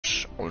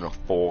on a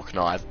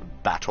Fortnite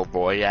Battle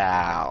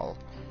Royale.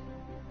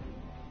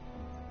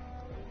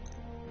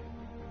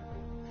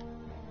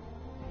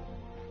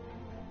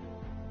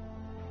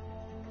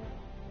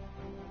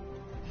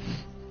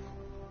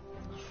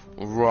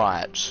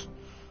 Right.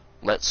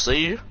 Let's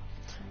see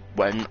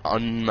when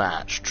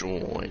Unmatched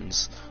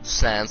joins.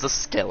 Sans the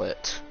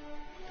Skillet.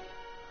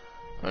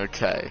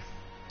 Okay.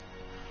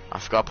 I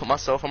forgot to put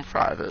myself on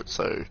private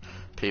so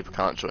people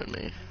can't join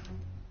me.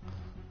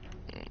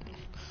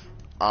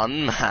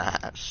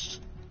 Unmatched.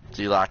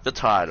 Do you like the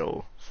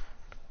title?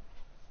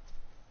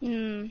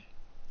 Wait,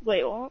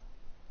 what?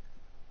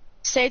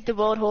 Save the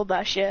World Horde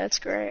Bash, yeah, that's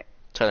great.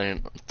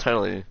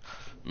 Totally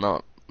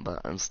not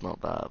that. It's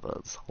not that, but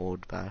it's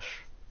Horde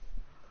Bash.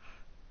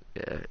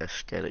 Yeah,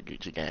 scared of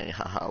Gucci Gang.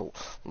 Haha.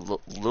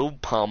 Lil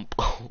Pump.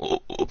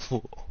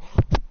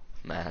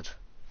 Mad.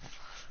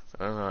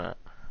 Alright.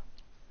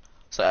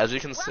 So as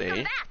you can see.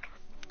 Welcome back.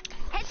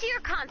 Head to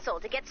your console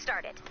to get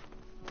started.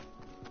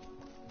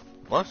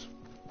 What?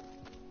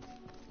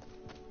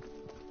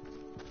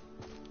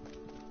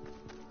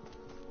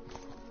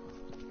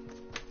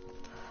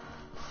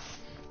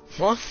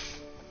 What?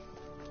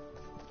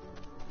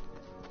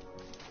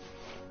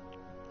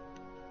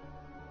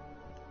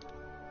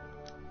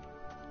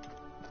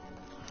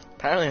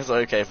 Apparently it's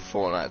okay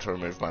for Fortnite to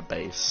remove my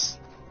base.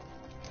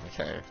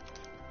 Okay.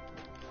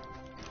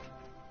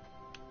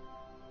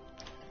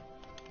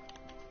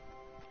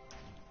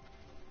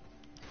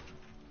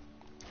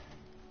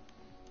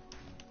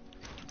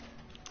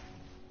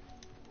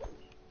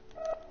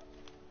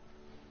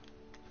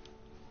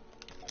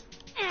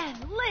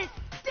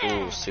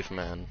 Ooh,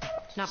 Superman.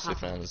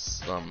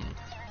 Superman's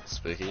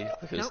spooky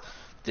because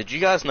did you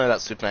guys know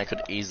that Superman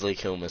could easily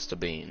kill Mr.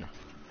 Bean?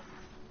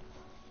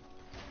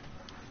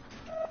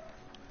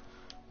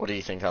 What do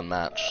you think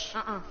Unmatched?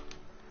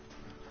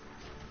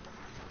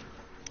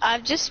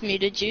 I've just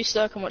muted you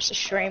so I can watch the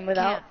stream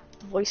without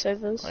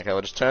voiceovers. Okay,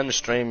 well just turn the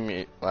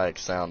stream like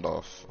sound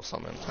off or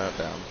something. Turn it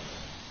down.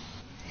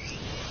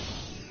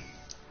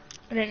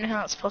 I don't know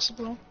how it's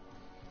possible.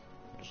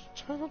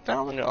 Just turn it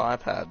down on your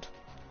iPad.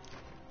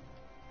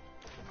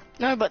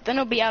 No, but then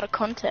it'll be out of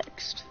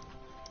context.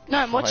 No,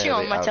 I'm watching it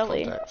on my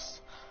telly.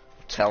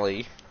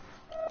 Telly?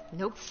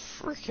 Nope.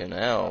 Freaking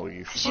hell,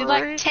 you freak. She's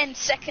like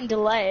 10-second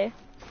delay.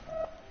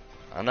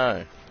 I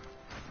know.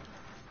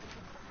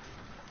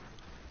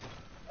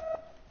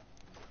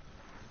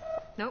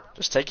 Nope.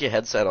 Just take your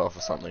headset off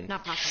or something.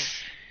 Not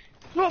possible.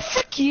 No,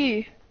 fuck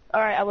you.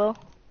 Alright, I will.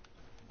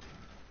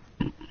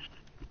 I'm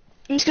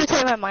just gonna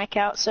take my mic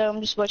out, so I'm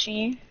just watching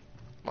you.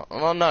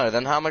 Well, no,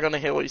 then how am I gonna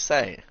hear what you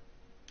say?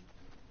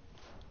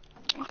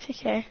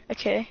 Okay.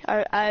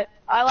 I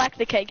like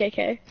the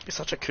KKK. You're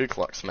such a Ku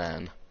Klux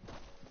man.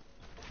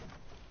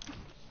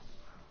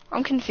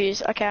 I'm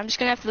confused. Okay, I'm just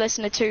gonna have to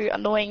listen to two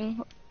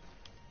annoying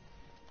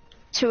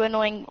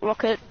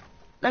rocket.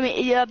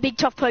 Big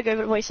tough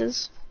pogo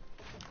voices.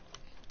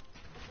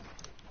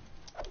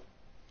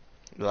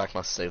 You like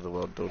my Save the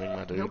World building,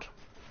 my dude? Nope.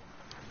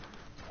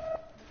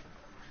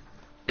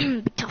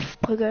 Big tough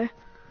pogo.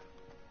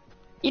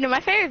 You know,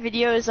 my favorite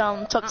video is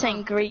top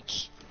 10 Greek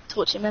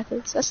torture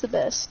methods. That's the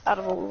best out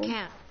of all of them.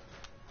 Can't.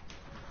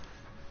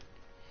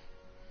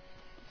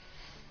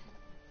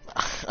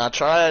 I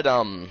tried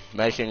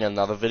making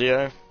another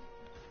video,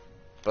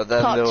 but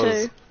then Part there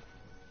was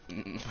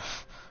 2.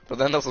 but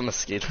then there was a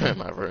mosquito in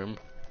my room.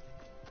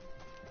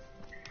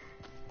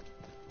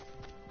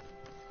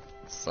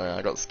 So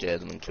I got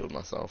scared and then killed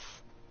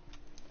myself.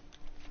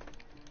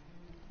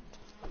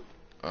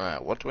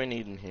 Alright, what do we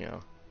need in here?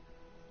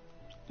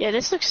 Yeah,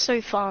 this looks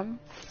so fun.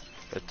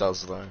 It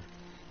does though.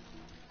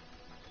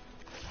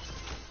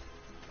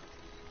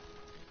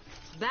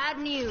 Bad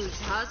news,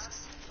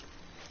 Husks.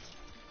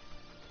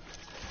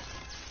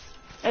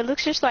 It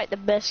looks just like the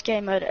best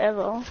game mode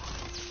ever.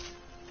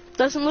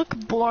 Doesn't look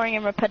boring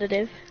and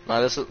repetitive.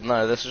 No, this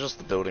is just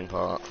the building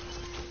part.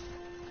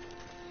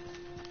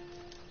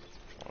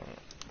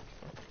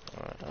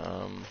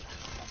 Alright,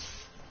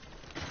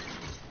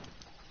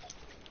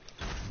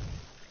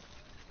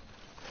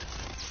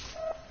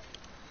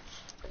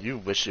 you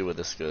wish you were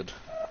this good.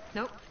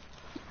 Nope.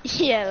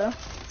 Yeah.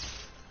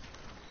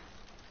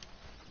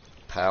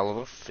 Power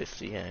level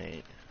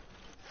 58.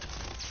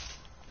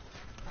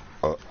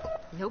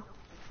 Nope.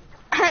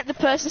 The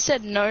person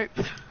said nope.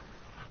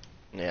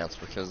 Yeah, it's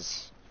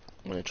because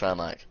when you try and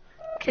like...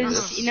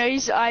 Because he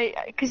knows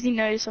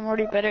I'm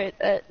already better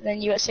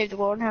than you at Save the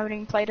World and haven't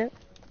even played it.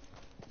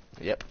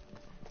 Yep.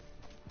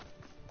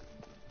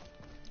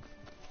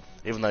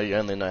 Even though you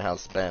only know how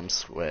to spam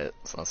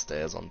sweats on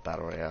stairs on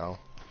Battle Royale.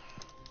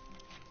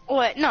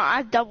 Wait, no,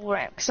 I double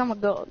ramp because I'm a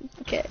god.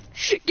 Okay.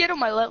 Get on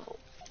my level.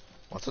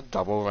 What's a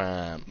double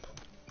ramp?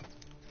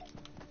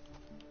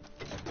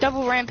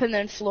 Double ramp and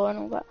then floor and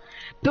all that.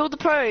 Build the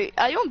Pro.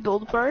 Are you on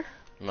Build the Pro?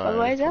 No, By the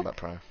way, Combat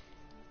Pro.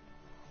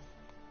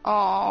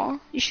 Aw,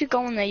 you should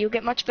go on there. You'll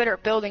get much better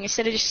at building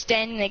instead of just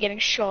standing there getting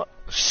shot.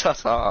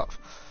 Shut up.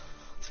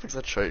 This makes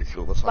a choke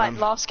all the time. Like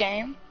last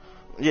game.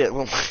 Yeah,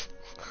 well,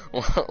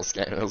 last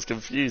game it was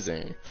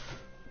confusing.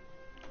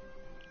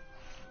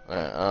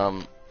 Alright,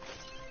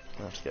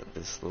 I have to get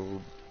this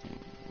little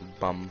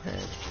bum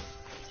head.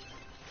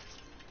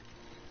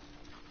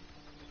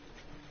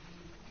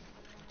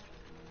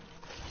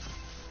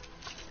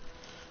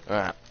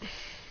 Alright.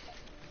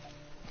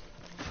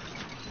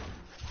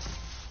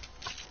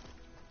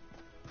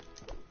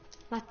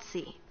 Let's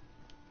see.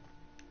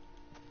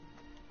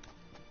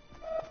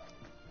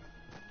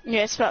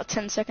 Yeah, it's about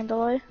 10-second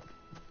delay.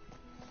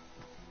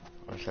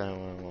 Okay,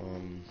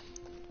 well,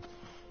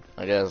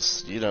 I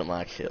guess you don't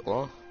like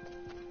Hitler.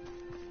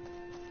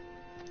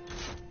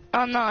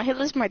 Oh no,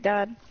 Hitler's my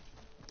dad.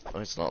 Oh,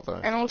 it's not though.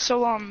 And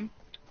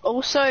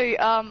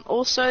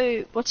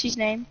also, what's his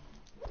name?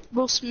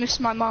 Will Smith's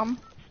my mum.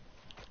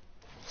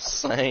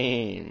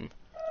 Same.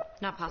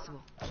 Not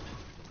possible.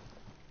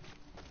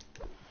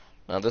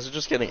 Now this is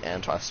just getting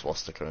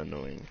anti-swastika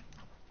annoying.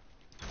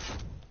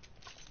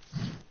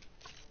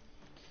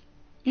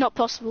 Not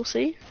possible,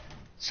 see?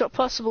 It's not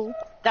possible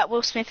that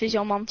Will Smith is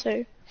your mum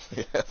too.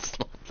 Yeah, it's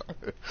not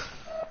though.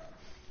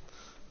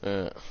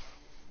 Yeah.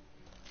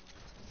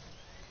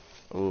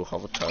 Ooh,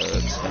 hover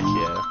turrets, heck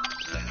yeah.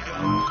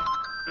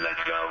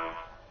 Let's go.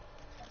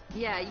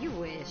 Yeah, you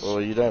wish.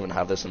 Well, you don't even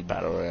have this in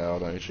Battle Royale,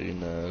 don't you,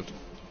 nerd?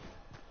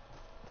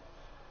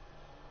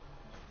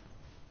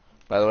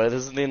 By the way,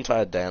 this is the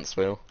entire dance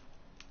wheel.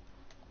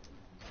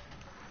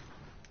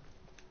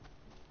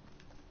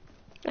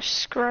 That's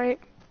just great.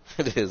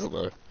 It is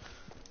though.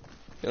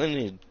 You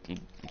only need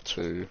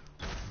 2.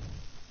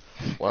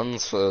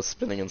 One's for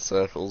spinning in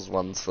circles,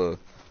 one's for,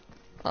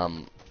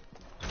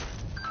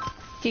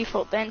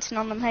 Default dancing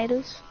on them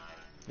haters.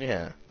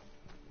 yeah.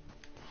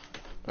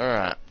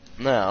 Alright,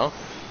 now,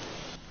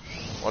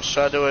 what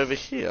should I do over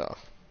here?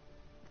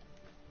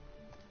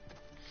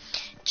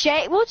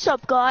 Jay, what's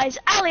up guys?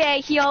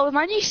 Ali here with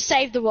my new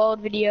Save the World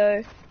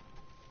video.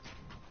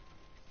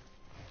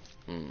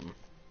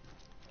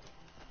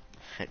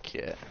 Heck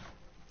yeah.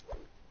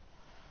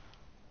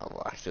 I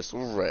like this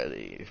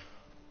already.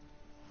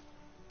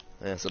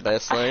 Yeah, so I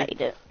basically,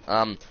 hate it.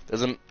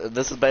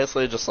 this is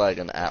basically just like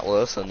an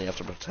atlas, and you have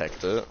to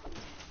protect it.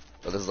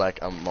 But there's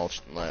like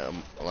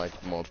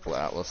multiple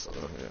atlas.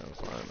 Yeah,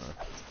 I don't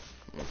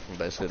know.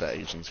 Basically, the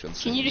agents can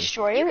see. Can you me.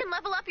 destroy You it? can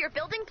level up your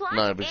building plots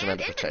No, but you and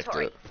have to protect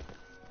inventory. it.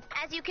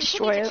 As you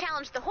Destroy continue to it.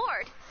 challenge the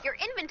Horde, your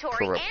inventory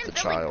Corrupt and the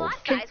building child.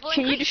 plot Can, size will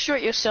can you increase. destroy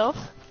it yourself?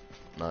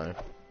 No.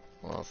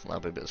 Well,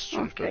 that'd be a bit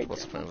stupid. Okay,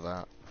 What's the point of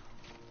that?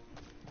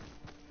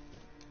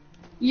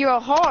 You're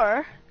a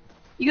whore.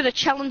 You gotta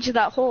challenge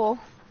that whore.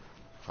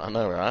 I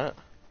know, right?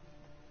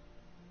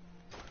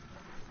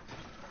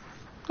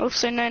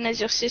 Also known as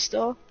your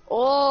sister.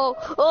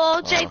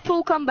 Oh, Jake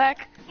Paul come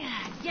back.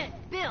 Get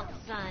built,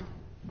 son.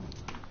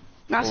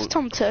 Nice Well-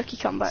 Tom Turkey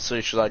come back. So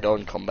should I go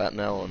in combat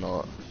now or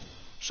not?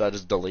 Should I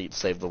just delete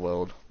Save the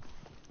World?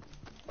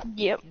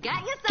 Yep.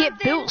 Got you Get something?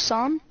 built,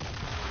 son.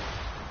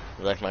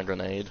 You like my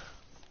grenade?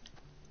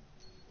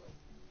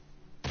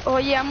 Oh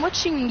yeah, I'm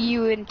watching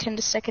you in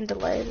 10-second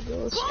delay.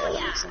 Yeah,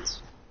 that makes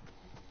sense.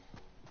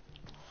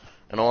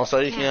 And also,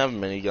 you can have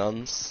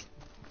miniguns.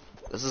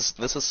 This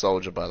is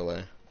Soldier, by the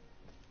way.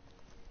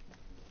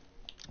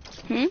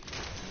 Hmm?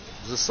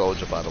 This is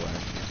Soldier, by the way.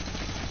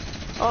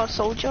 Oh,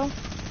 soldier.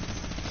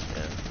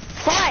 Yeah.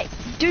 Fight!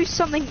 Do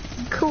something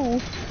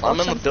cool. I'm in or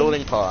the something.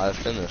 building part. I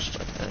finished.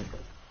 Okay.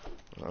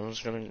 I'm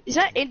just gonna. Is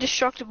that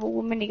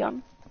indestructible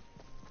minigun?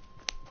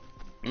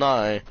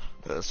 No,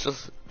 it's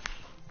just.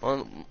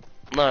 Well,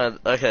 no.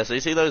 Okay, so you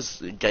see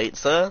those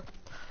gates there?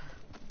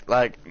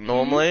 Like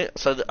normally,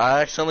 so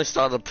I accidentally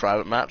started a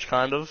private match,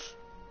 kind of.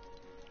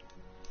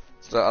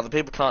 So other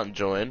people can't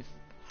join.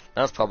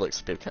 Now it's public,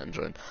 so people can't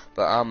join.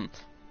 But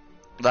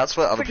that's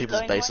where other Pretty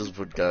people's lonely. bases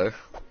would go.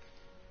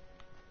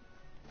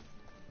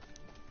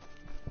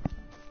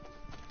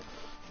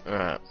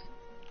 Alright.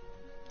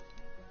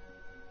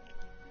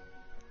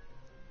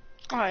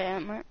 Oh yeah,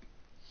 mate.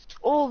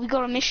 Oh, we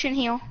got a mission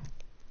here.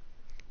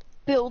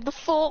 Build the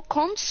fort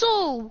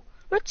console.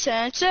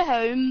 Return to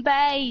home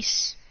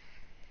base.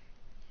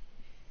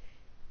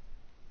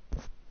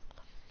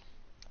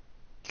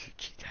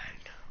 Gucci gang.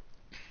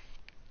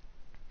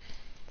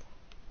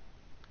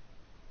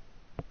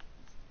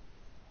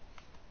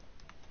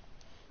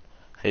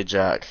 Hey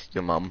Jack,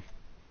 your mum.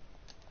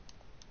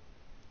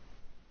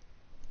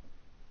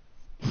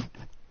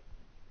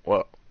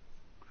 What?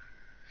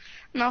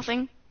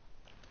 Nothing.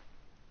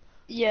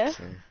 Yeah.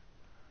 Okay.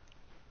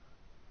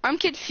 I'm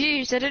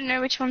confused. I don't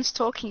know which one's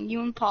talking.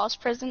 You in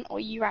past, present, or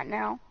you right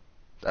now?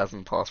 As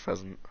in past,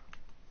 present.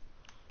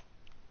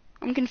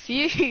 I'm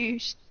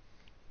confused.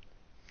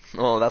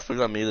 Oh, that's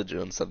because I muted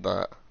you and said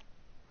that.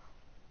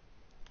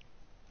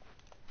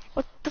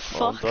 What the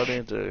What fuck? did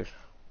I do?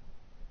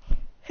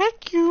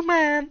 Heck you,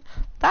 man.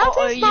 That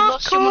Uh-oh, is you not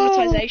lost cool. your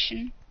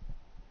monetization.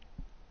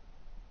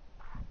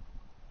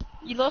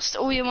 You lost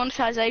all your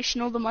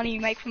monetization, all the money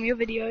you make from your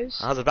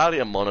videos. I was about to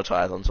get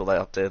monetized until they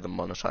updated the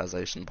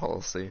monetization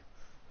policy.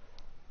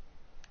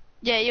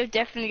 Yeah, you're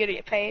definitely gonna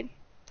get paid.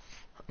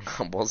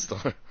 I was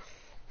though.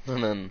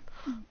 And then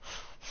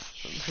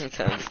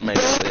okay, maybe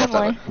they have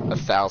to have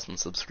 1,000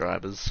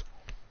 subscribers.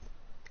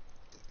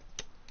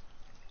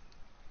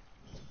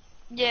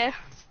 Yeah.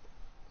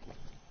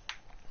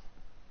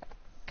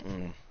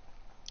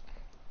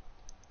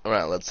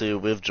 Alright, let's see who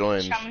we've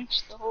joined.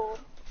 Challenge the horde.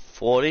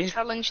 40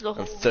 Challenge the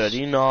and horde.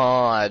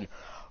 39.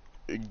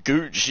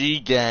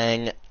 Gucci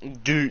gang.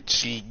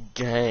 Gucci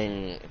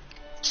gang.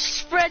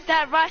 Spread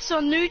that rice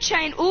on New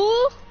Chain.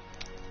 Ooh.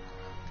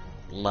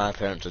 My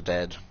parents are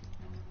dead.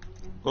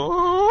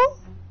 Oh.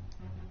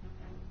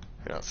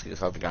 Here, let's see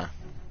this other guy.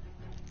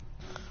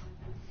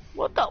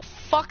 What the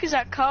fuck is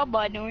that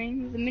carbide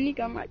doing with a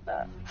minigun like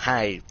that?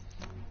 Hey.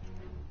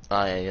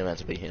 Oh yeah, you're meant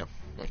to be here.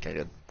 Okay,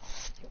 good.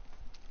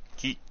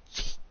 Gucci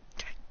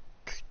gang.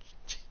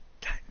 Gucci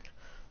gang.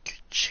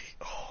 Gucci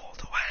all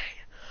the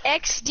way.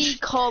 XD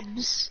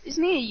Cobbs.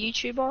 Isn't he a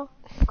YouTuber?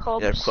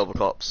 Cobbs. Yeah, Clever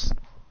Cops.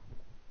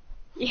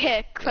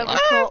 Yeah, Clever Ah,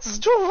 Cops.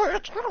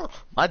 Stuart.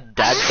 My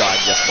dad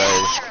died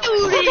yesterday.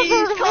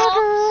 Studies,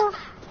 Cobbs.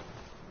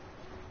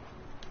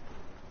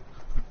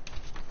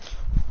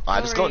 I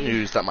just got Sorry.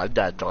 news that my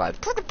dad died.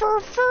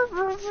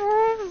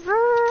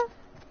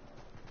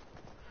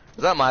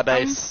 Is that my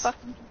base?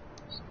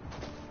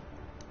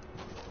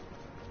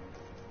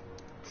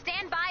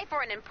 Stand by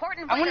for an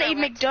important I want to weather eat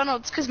alert.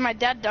 McDonald's because my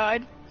dad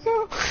died.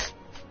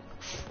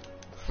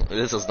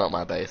 This is not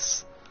my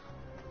base.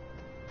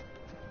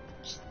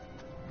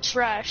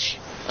 Trash.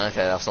 Okay,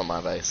 that's not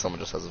my base. Someone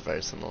just has a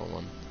very similar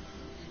one.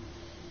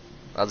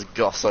 That's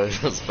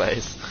Gosso's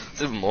base.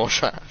 It's even more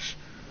trash.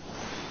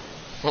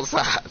 What's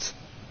that?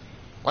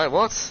 Wait,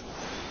 what?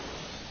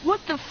 What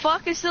the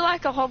fuck? Is there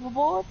like a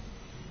hoverboard?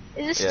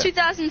 Is this Yeah.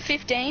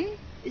 2015?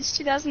 Is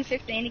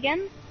 2015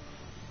 again?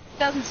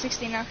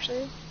 2016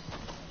 actually.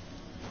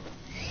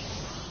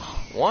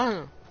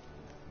 What?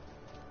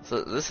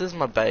 So this is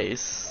my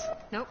base.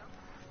 Nope.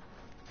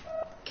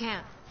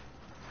 Can't.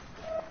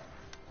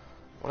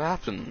 What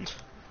happened?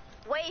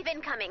 Wave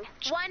incoming.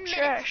 1 minute.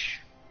 Trash.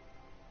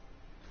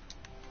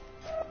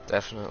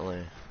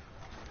 Definitely.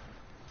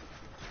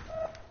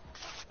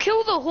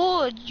 Kill the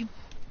horde, you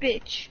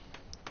bitch.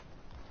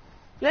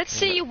 Let's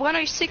see you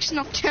 106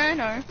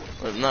 Nocturno.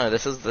 No,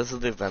 this is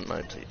the event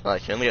mode.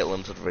 Like, you only get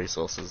limited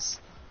resources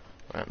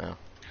right now.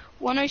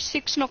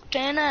 106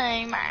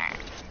 Nocturno, man.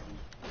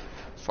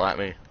 Fight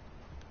me.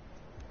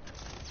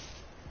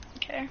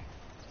 Okay.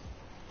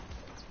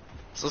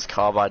 What's this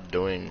carbide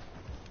doing?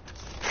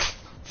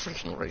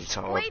 Freaking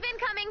retard. Wave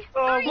incoming.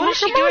 Oh, what is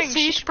she doing?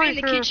 She should be in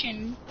the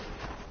kitchen.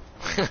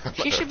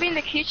 She should be in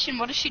the Placing kitchen.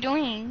 What is she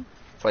doing?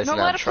 Not out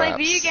allowed to play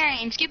traps. video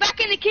games. Get back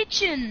in the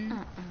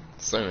kitchen.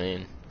 So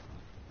mean.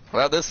 What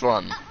about this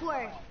one?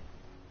 Upward.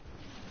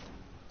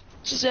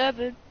 Deserve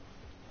it.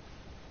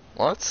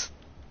 What?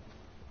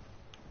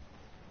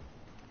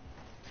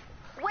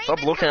 Wave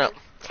Stop looking at.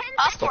 incoming.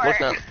 10 Stop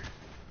looking at.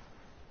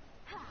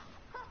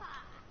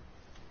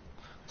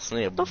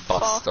 Sneer The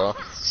buster.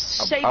 fuck?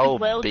 Save I the will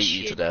world beat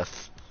you shit. to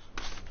death.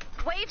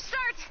 Wave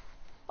start.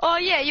 Oh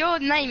yeah, your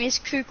name is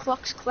Ku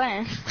Klux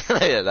Klan.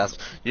 Yeah, that's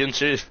you can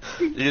choose.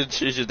 You can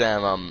choose your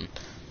damn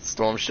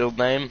Storm Shield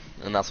name,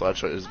 and that's what I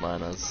chose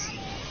mine as.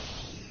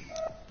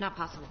 Not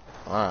possible.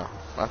 Wow,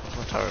 that's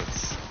my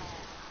turrets.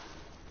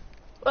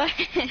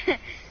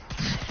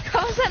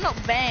 How is that not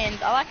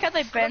banned? I like how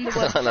they banned the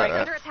word I know, freak,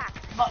 right? Under attack.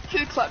 but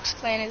Ku Klux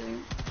Klan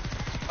isn't.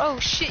 Oh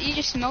shit, you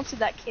just melted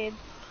that kid.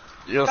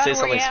 You'll see Battle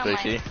something Royale,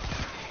 spooky. mate.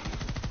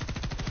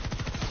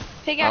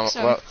 Pickaxe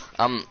him. Well,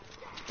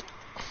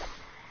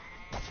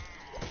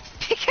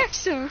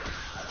 Pickaxe him.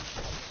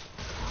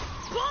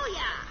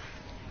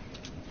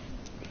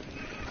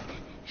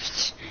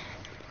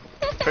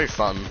 pretty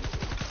fun.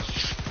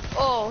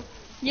 Oh,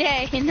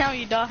 yeah, now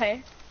you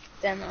die.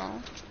 Damn it.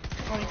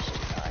 Oh, you should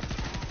die.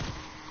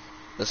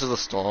 This is a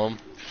storm.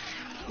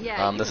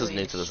 Yeah. This you is new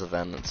wish. to this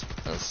event.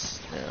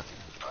 Yeah.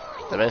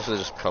 They basically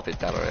just copied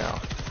Battle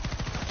Royale.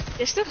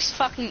 This looks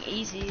fucking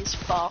easy as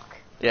fuck.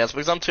 Yeah, it's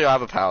because I'm too high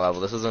of a power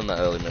level. This is in the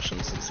early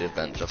mission since the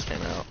event just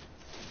came out.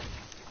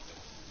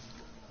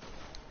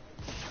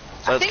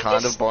 So I it's think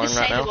kind this, of boring this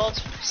right Save the now.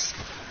 World's,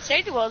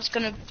 Save the World's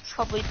gonna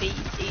probably be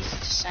easy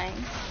to say.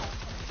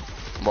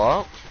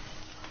 What?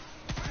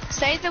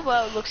 Save the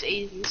World looks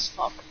easy as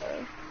fuck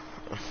though.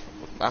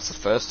 That's the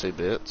first 2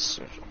 bits.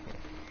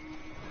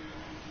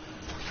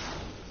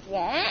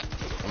 What?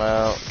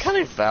 Well,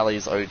 Cunning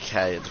Valley's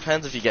okay. It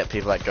depends if you get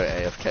people that go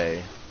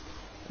AFK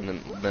in the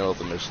middle of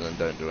the mission and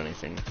don't do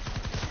anything.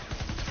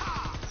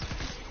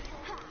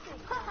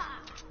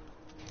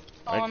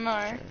 Oh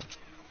no.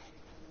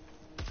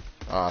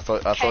 Oh, I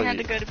thought Kane had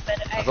you. to go to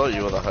bed at 8. I thought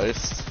you were the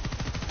host,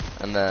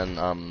 and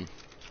then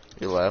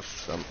you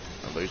left. I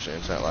looked at your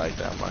internet like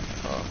that. I'm like,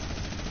 oh.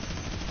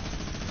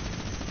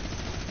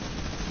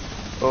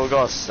 Oh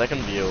gosh,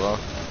 second viewer.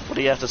 What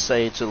do you have to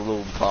say to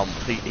Lil Pump?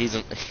 He's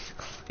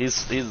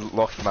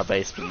locked in my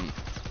basement.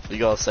 You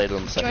gotta say to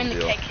him, second Join the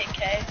viewer.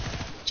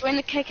 KKK. Join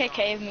the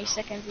KKK of me,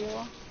 second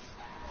viewer.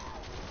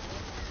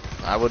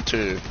 I would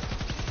too.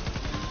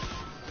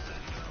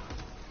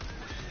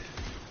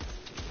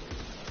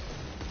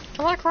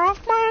 Can I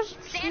craft my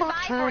Stand by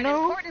for an Nocturno?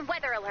 important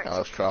weather alert. Now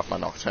let's craft my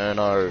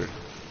Nocturno.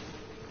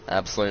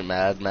 Absolute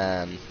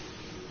madman.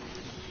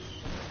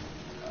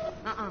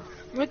 Uh-uh.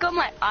 I got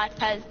my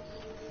iPad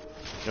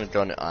You're gonna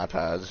go on your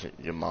iPad,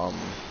 your mom.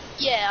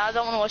 Yeah, I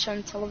don't want to watch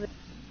on television.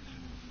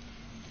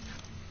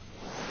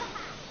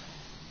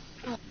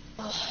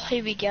 Oh,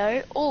 here we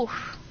go. Oh.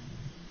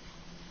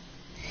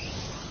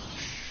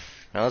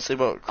 Now let's see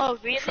what Oh,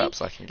 really?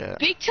 traps I can get.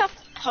 Big Tough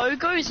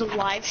Pogo's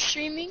live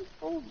streaming?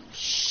 Holy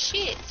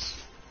shit.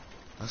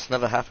 That's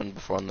never happened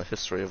before in the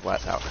history of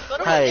Wipeout.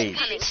 What Hey,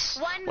 Incoming.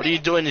 1 what are you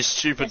minute. doing, you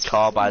stupid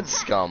carbide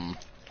scum?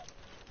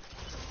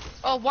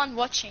 Oh, one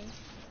watching.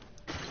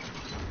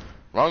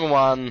 Wrong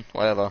one,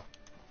 whatever.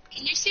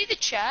 Can you see the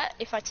chat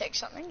if I text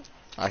something?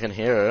 I can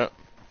hear it.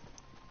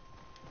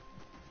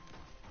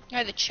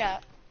 No, the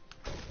chat.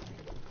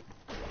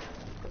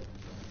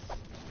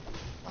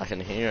 I can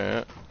hear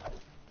it.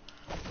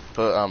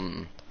 Put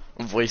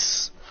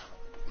voice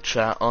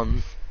chat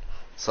on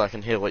so I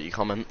can hear what you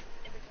comment.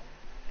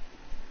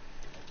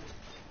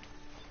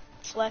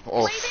 Flex.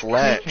 Or Wave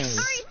flex. incoming.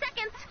 30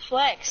 seconds.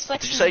 Flex.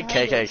 Flex. Did you say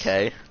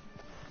KKK?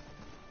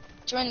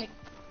 Join the.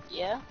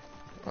 Yeah.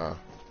 Oh.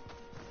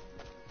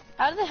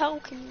 How the hell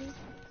can you?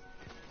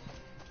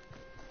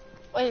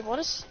 Wait, what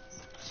is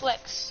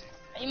Flex?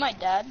 Are you my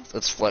dad?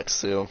 It's Flex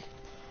Seal.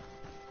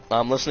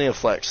 I'm listening to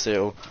Flex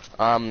Seal.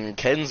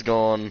 Ken's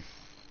gone.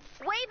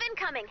 Wave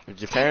incoming.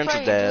 Your parents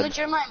are Do you wanna dead.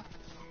 join my?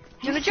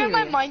 Do you wanna join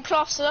my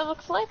Minecraft server,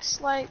 Flex?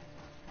 Like,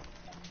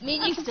 me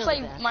and you can still play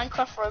do that.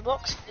 Minecraft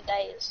Roblox for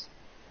days.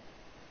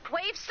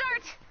 Wave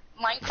start.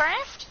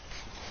 Minecraft?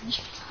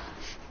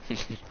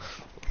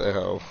 What the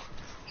hell?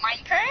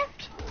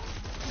 Minecraft?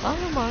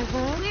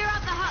 Clear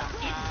out the house.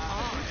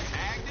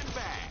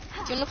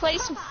 Do you wanna play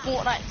some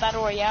Fortnite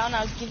Battle Royale and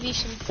I'll give you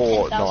some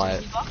Fortnite.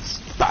 10,000 V-Bucks?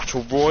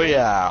 Battle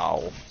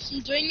Royale. I'm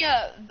doing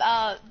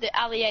the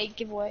Ali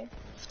giveaway.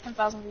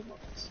 10,000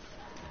 V-Bucks.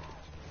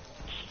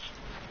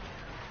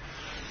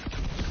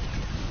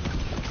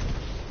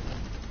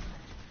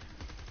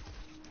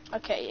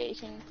 Okay, yeah, you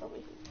can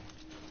probably.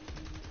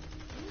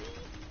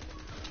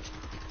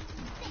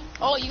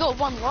 Oh, you got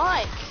 1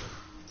 like.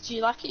 Do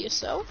you like it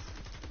yourself?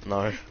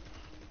 No.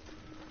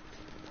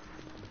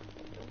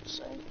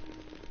 So,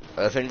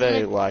 I think they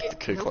I'm gonna like the get-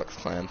 Ku Klux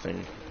Klan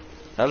thing.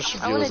 How much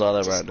I'm viewers gonna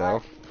are there right now?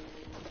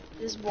 dislike-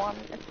 There's 1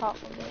 apart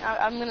from me.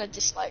 I'm gonna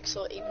dislike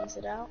so it evens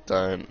it out.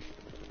 Don't.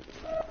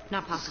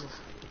 Not possible.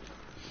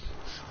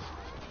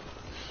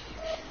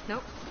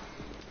 Nope.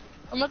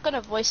 I'm not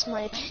gonna voice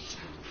my opinion.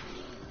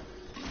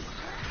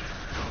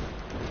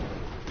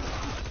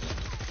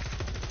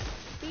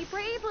 Be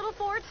brave, little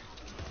fort.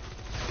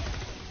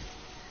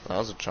 That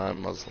was a giant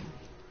Muslim.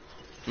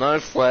 No I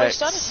flex.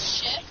 started to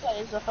share play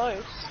as a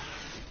host.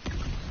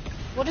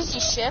 What is he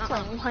share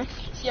playing? Minecraft?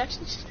 He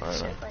actually I don't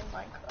share know. playing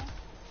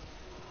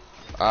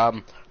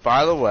Minecraft.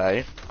 By the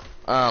way,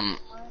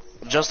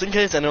 just in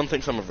case anyone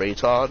thinks I'm a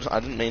retard, I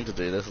didn't mean to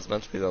do this. It's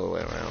meant to be the other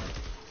way around.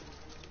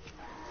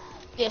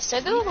 Yeah, so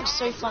that looks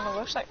so fun. It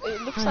looks like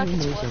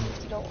it's worth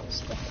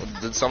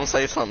 $50. Did someone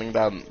say something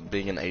about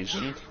being an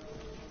Asian?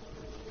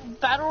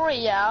 Battle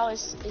Royale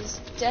is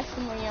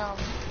definitely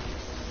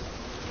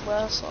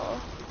worse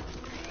off.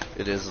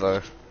 It is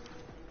though.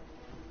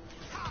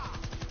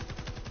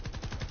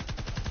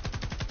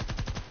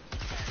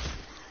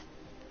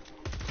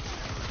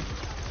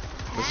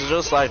 This is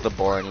just like the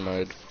boring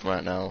mode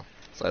right now.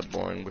 It's like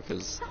boring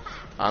because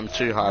I'm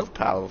too high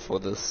power for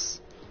this.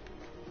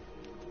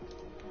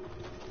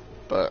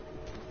 But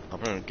I'm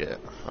gonna get.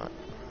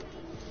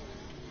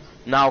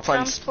 Now we're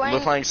playing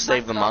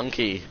Save the Minecraft.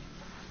 Monkey.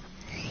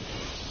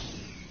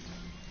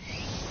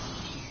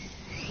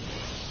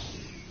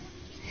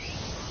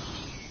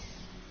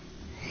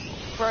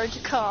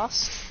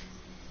 Broadcast.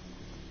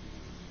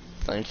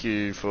 Thank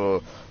you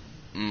for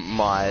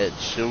my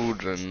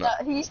children.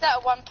 He's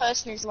that one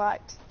person who's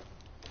liked.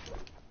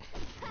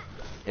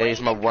 Yeah,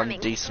 he's my one Incoming.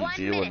 decent 1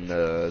 viewer, minute.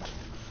 nerd.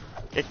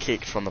 Get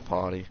kicked from the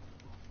party.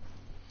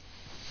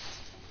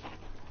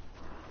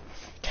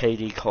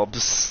 KD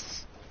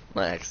Cobbs.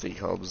 Not XD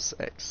Cobbs.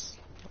 X.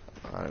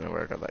 I don't know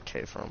where I got that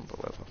K from, but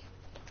whatever.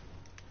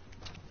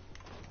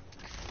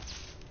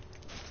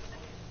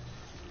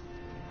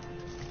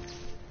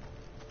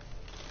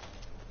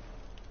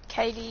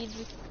 KD,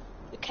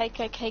 the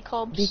KKK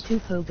Cobbs. B2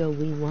 Pogo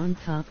we won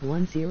top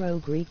 10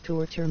 Greek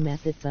torture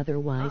methods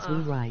otherwise we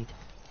write.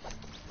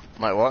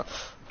 Wait, what?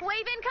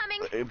 Wave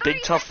incoming. 30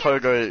 Big Tough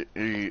seconds.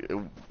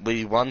 Pogo,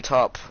 we one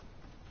top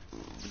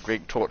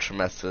Greek torture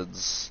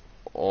methods,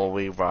 or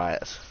we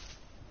riot.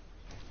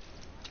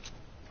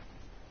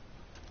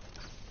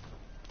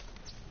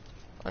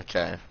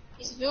 Okay.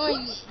 He's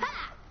doing.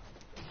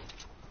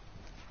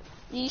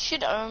 You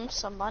should owe him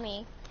some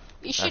money.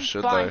 You should,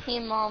 should, buy though.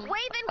 him Wave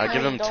I incoming.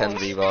 give him 10 $20.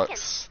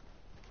 V-Bucks.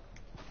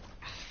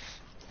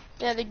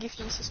 Yeah, the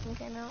gifting system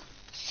came out.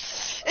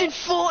 In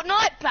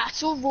Fortnite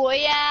Battle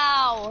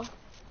Royale.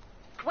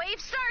 Wave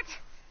start.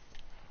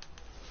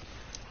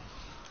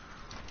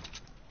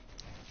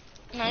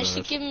 No, you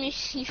should give me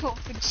your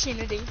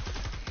virginity.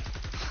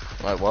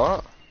 Wait,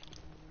 what?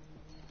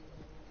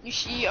 You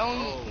should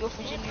own your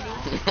virginity.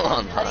 Oh,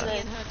 As no. a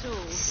Her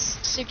tools.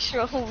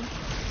 6-year-old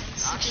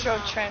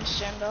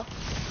transgender.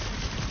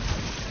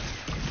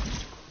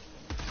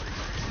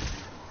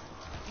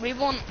 we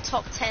want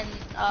top 10.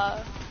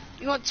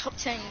 We want top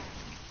 10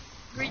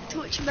 Greek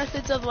torture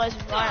methods. Otherwise,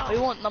 we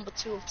want number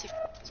 2 of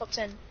top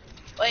 10.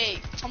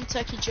 Wait, Tom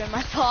Turkey joined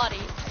my party.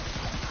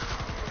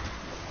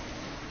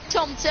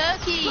 Tom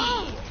Turkey.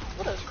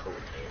 What a cool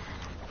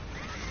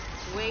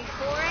dude. Wait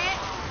for it.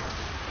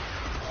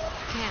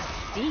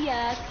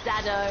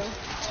 Castillo.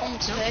 Tom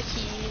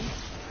Turkey.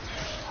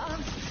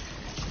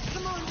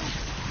 Come on.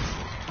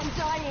 I'm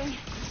dying.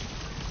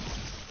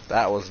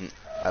 That wasn't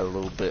a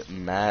little bit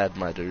mad,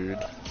 my dude.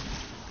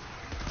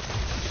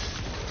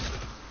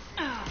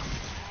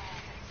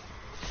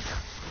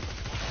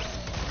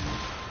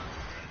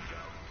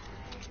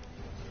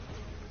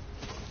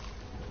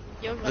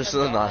 This is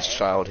a nice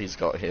child he's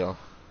got here.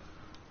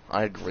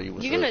 I agree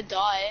with You're gonna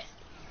die.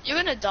 You're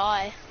gonna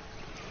die.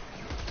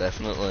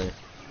 Definitely.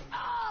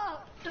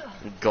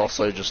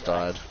 Gosso just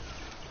died.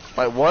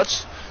 Wait,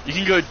 what? You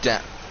can go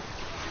down.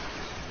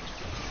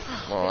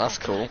 Oh, that's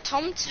cool.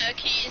 Tom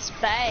Turkey is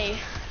bae.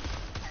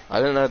 I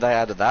didn't know they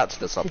added that to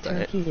this The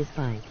update. turkey is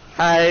fine.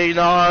 Hey,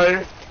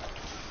 no.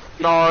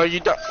 No, you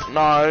don't.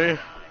 No.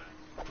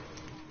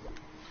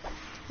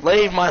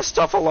 Leave my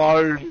stuff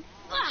alone.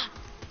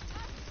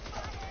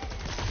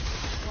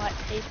 White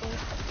people.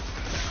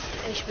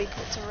 They should be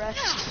put to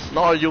rest.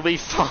 No, you'll be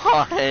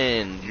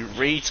fine. You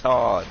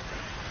retard.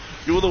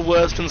 You're the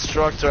worst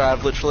constructor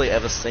I've literally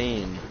ever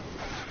seen.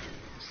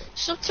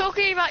 Stop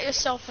talking about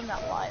yourself in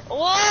that light.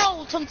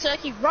 Whoa, Tom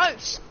Turkey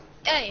roast.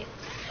 Hey,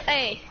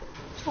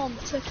 Tom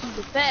Turkey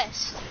the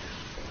best.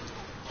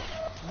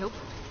 Nope.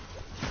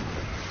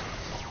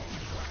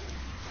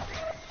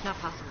 Not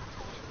possible.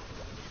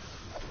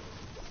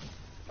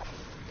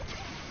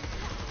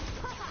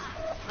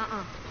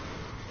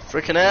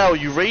 Frickin' hell,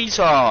 you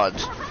retard.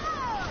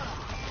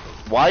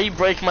 Why you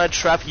break my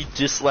trap, you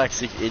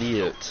dyslexic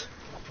idiot?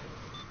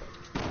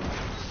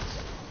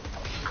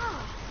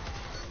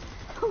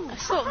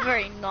 That's not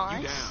very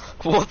nice.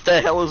 What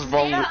the hell is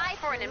wrong with... Bye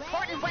for an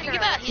important weather Think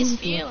about his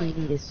feelings.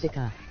 TV is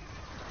Sika.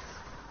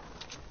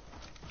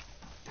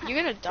 You're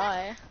gonna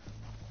die.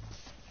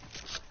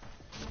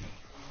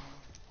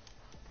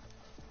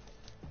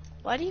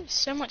 Why do you have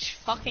so much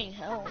fucking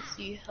health,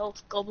 you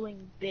health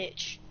gobbling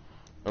bitch?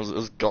 It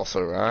was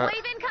Gosso, right?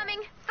 Wave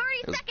incoming.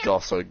 30 It was seconds.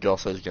 Gosso.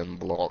 Gosso's getting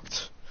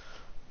blocked.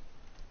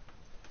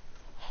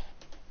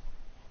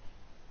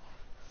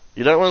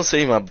 You don't want to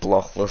see my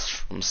block list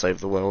from Save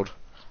the World.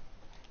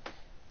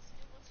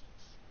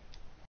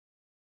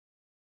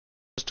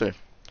 Just do.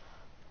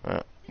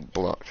 Alright,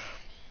 block.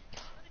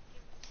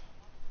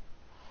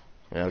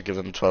 Yeah, I'll give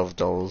him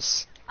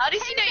 $12. How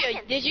did you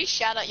know did you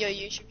shout out your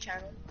YouTube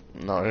channel?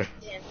 No,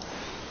 Damn.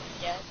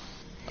 Yeah.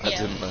 I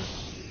didn't know.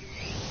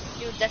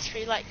 You were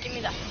desperately like, give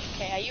me that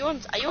 100k. Are you on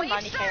 90k or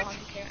 100k right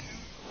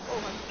now? Or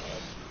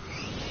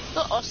 100k?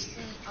 Got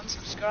Austin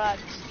unsubscribed.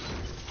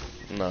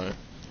 No.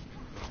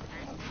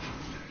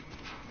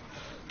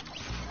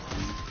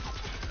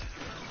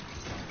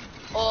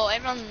 Oh,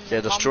 everyone.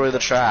 Yeah, destroy the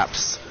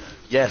traps.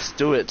 Yes,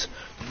 do it.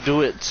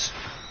 Do it.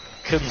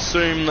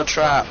 Consume the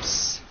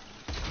traps.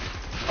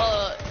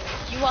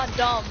 You are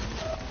dumb.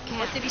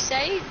 What did he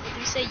say? Did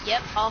he say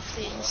yep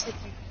after he said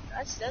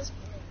that's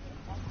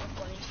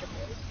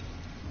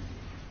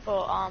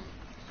for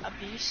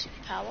abuse of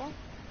power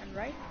and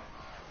rape?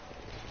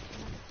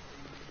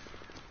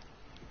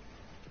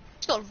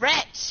 Just got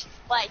wrecked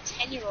by a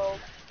 10-year-old.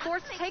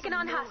 Force taken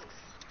on husks.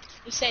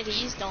 He said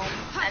he is dumb,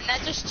 and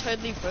that just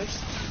totally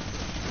roasted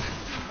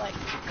him. Like,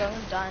 go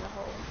and die in a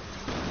hole.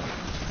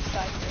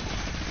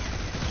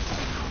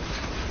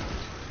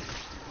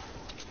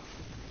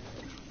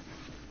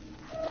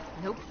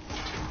 Nope.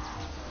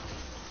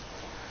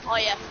 Oh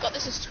yeah, I forgot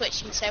this is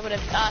Twitch, you can say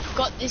whatever, I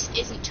forgot this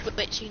isn't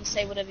Twitch, you can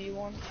say whatever you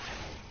want.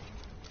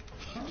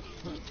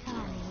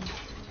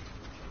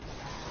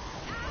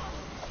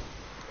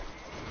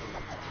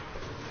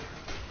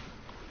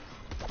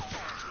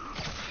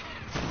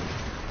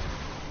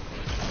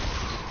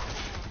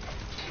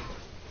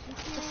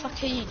 What the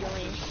fuck are you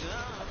doing?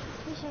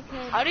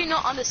 I do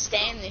not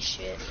understand this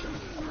shit.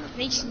 It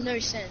makes no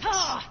sense.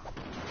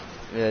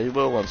 Yeah, you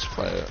will once you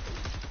play it.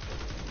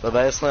 But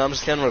basically, I'm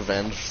just getting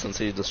revenge since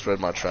he destroyed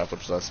my trap,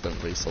 which I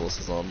spent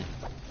resources on.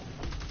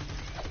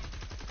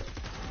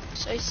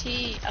 So is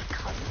he a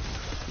cunt?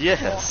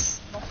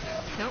 Yes!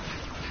 Nope.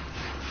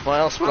 Why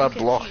else would I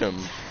block him?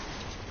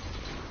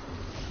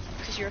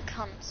 Because you're a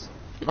cunt.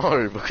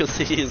 No, because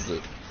he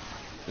isn't.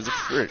 He's a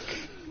frick.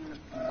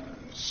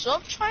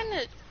 Stop trying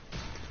to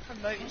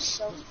promote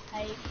yourself,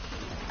 hate,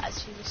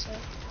 as you would say.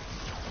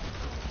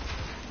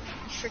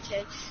 You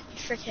frickhead. You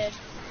frickhead.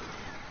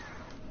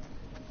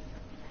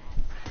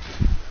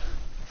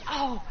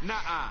 Oh.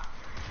 Nuh-uh.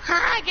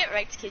 Ha! Get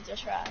wrecked, kid,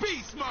 just right.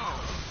 Beast mode.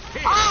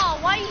 Oh,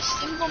 why are you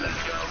steam bombing?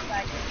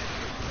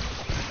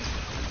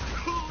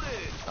 Cool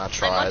it. I I'm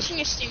tried. watching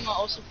your stream while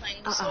also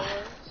playing the solos.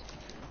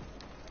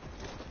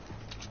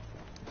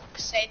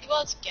 Say the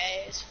world's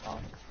gay as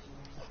fuck.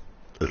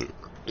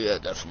 Yeah,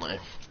 definitely.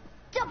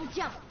 Double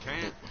jump.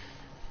 Can't.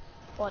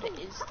 What it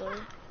is though.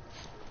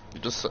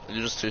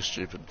 You're just too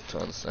stupid to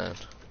understand.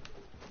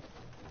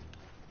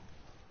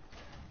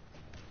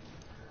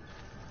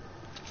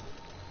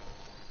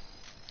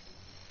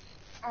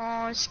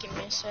 Oh, just give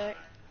me a sec.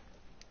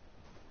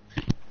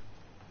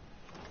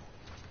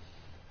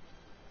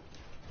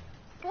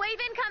 Wave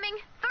incoming.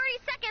 30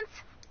 seconds.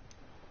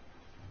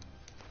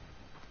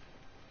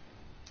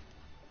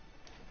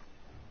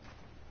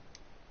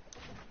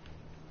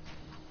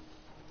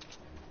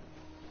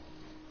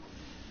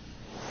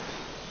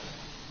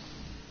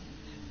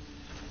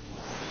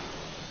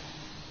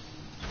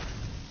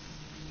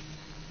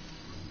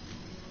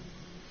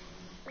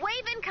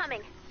 Wave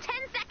incoming. 10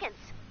 seconds.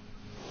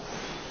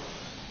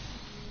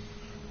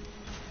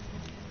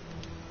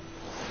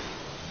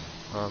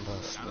 Oh,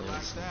 that's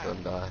nice.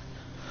 I'm gonna die.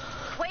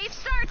 Wave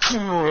start.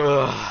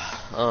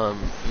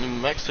 New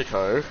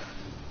Mexico.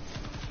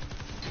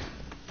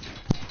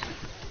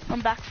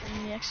 I'm back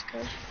from New Mexico.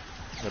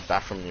 We're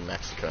back from New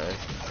Mexico.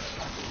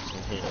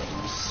 Here,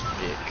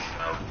 speak.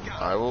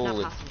 I will Not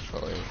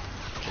literally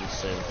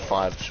consume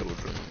 5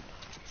 children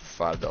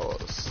for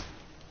 $5.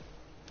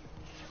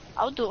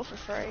 I'll do it for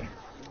free.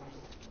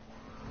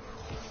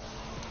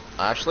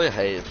 I actually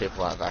hate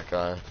people like that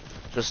guy.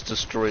 Just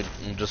destroy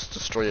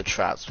your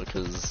traps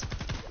because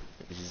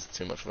he's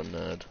too much of a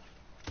nerd.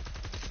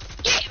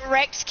 Get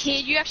wrecked,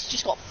 kid. You actually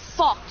just got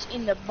fucked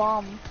in the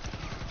bum.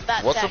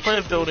 That's What's the point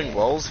of actually building it.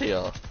 walls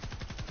here?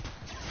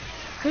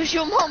 Cause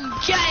your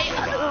mom gay.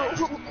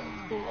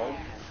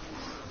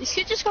 This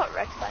kid just got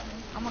wrecked by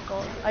me. Oh my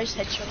god. I just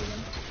headshotted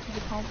him with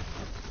the pump.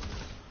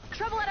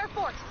 Trouble at our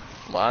fort.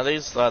 Why are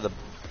these the...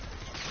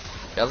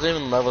 He hasn't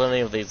even leveled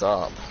any of these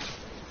up.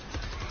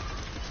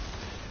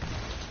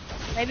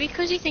 Maybe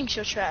because he thinks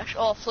you're trash.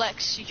 Oh,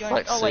 Flex, you joined.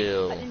 Flex Oh wait,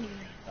 Seal. I didn't even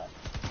know that.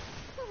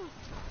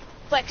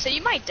 Flex, are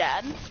you my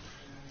dad?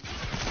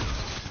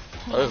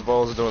 Those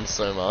balls are doing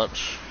so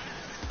much.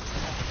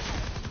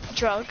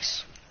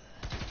 Drugs.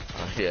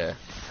 Oh, yeah.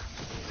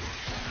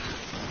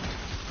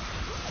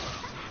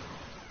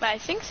 But I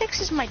think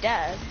Flex is my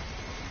dad.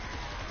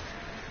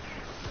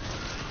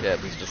 Yeah,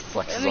 but he's just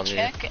flexes Let me on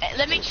check. you.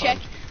 Let me all the check.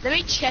 time. Let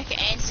me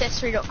check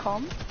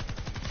Ancestry.com.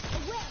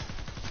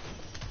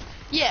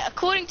 Yeah,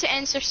 according to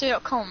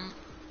Ancestry.com,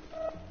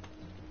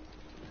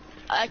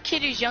 a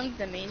kid who's younger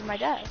than me is my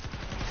dad.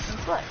 And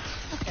Flex.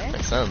 Okay.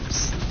 Makes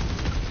sense.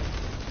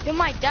 You're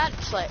my dad,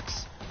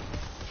 Flex.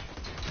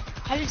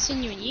 I haven't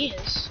seen you in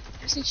years.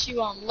 Ever since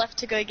you left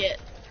to go get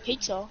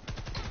pizza.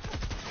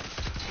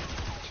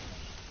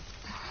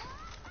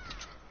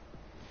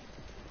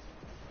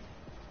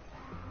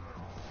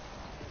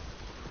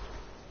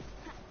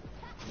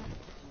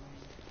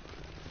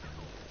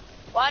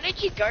 Why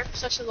did you go for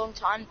such a long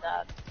time,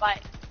 Dad? Like,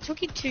 it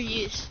took you 2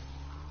 years.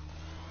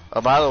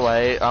 Oh, by the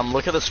way,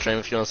 look at the stream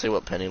if you want to see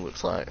what Penny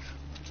looks like.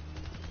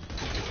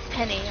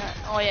 Penny,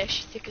 oh yeah,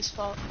 she's thick as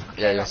fuck.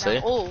 Yeah, you'll see.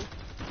 Oh,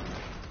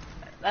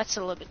 that's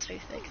a little bit too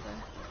thick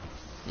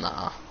though.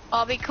 Nah.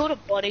 I'll be called a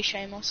body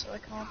shamer, so I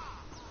can't.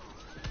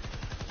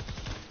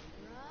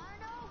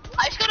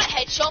 I just got a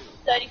headshot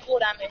for 34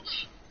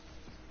 damage.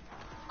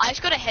 I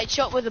just got a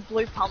headshot with a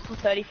blue pump for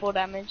 34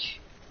 damage.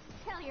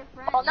 Tell your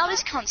friends. Oh, now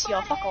this cunt's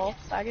here. Fuck off,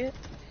 faggot.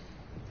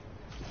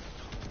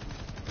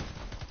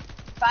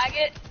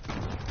 Faggot.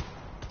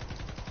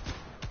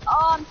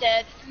 Oh, I'm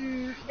dead.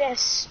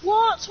 Yes.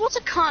 What's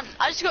a cunt?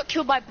 I just got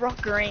killed by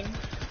Brock Green.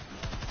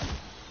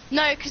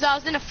 No, because I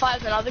was in a fight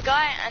with another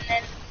guy, and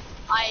then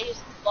I was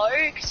low,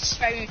 because he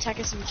sprayed me with attack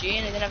SMG,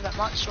 and I didn't have that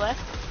much left.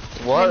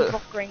 And then What?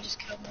 Brock Green just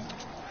killed me.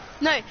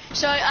 No,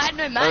 so I had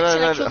no match, no,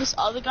 and I no. killed this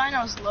other guy, and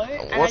I was low.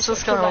 And What's I this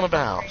just guy got on killed by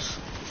about?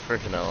 Brock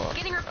Freaking hell.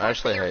 Getting I reports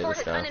actually that your hate fort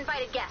this has guy.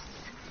 uninvited guests.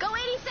 Go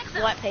 86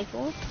 Green. White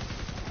people.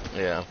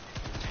 Yeah.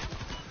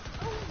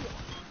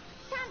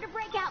 Time to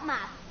break out my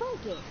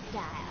funky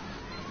style.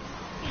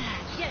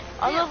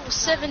 I'm level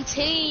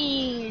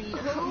 17.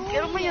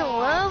 Get on my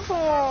level.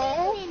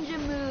 Ninja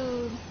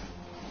move.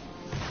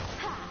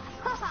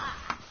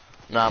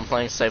 No, I'm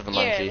playing Save the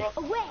Monkey. Yeah,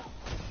 Away.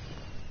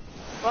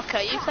 Rocker,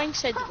 you playing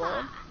Save the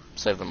World?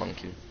 Save the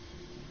Monkey.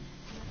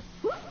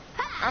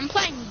 I'm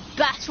playing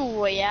Battle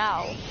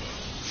Royale.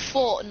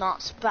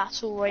 Fortnite's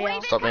Battle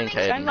Royale. Stop being incoming.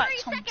 Should I Caden. invite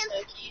 30 Tom seconds.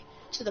 Turkey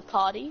to the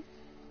party?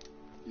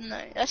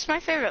 No, that's my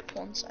favorite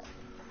porn site.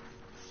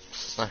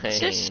 It's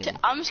just,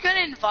 I'm just gonna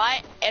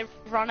invite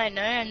everyone I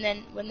know, and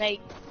then when they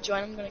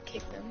join, I'm gonna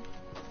kick them.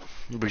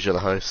 Because you're the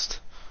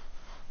host.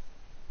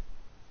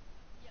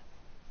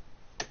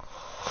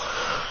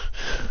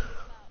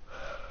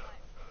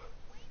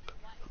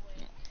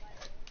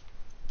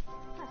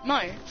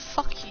 No,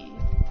 fuck you.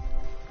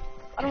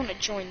 I don't wanna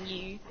join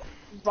you,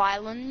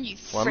 Rylan, you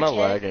Why am I frickhead.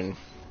 lagging?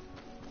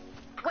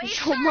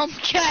 Cause your mum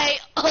gay.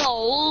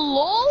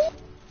 Oh,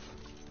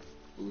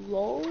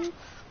 lol. Lol.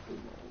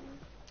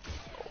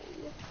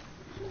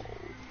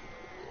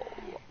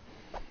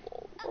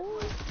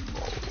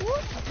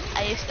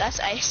 That's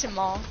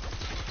ASMR.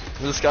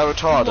 This guy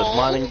retarded. Lol.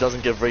 Mining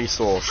doesn't give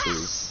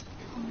resources.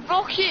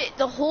 Rocket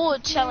the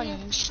Horde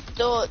challenge.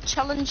 The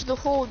challenge the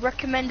Horde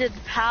recommended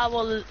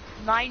power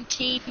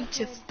 19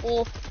 to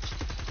 4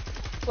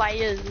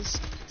 players.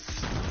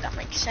 That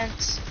makes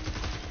sense.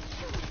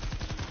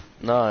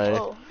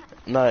 No. Oh.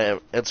 No,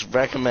 it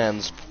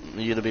recommends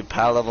you to be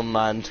power level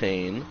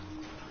 19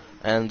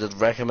 and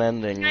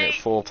recommending Hey.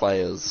 4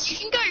 players. You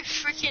can go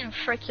freaking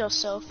frick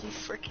yourself, you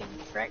freaking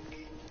frick.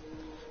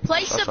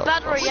 Play Shut some up.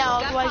 battle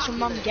royale, otherwise your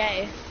mum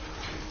gay.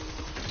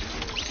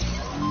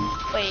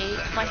 Wait,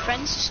 my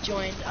friends just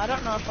joined. I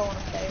don't know if I want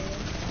to play with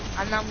them.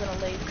 And now I'm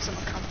gonna leave because I'm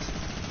a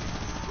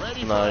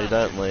cunt. No, you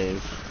don't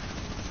leave.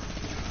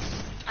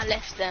 I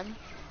left them.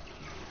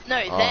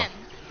 No, Oh. them.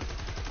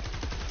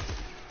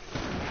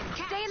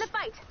 Stay in the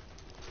fight.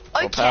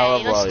 Well, power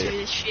Okay, let's blow do you.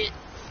 this shit.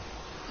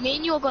 Me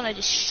and you are gonna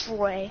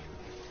destroy.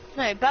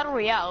 No, battle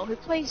royale. Who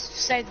plays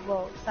Save the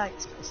World?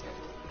 Thanks, person.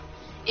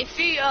 If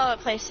you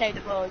play Save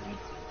the World, you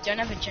don't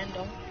have a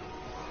gender.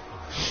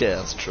 Yeah,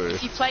 that's true.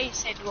 If you play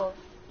Save the World,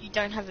 you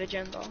don't have a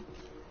gender.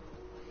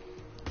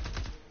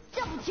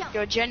 Double jump.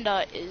 Your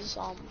gender is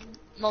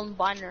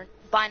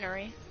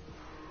non-binary.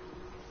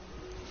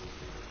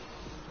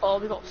 Oh,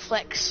 we got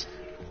Flex.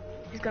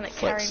 He's gonna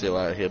carry Flex me. you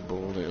out here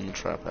balling in the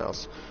trap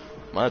house.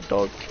 My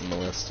dog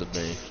molested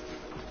me.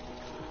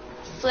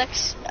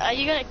 Flex, are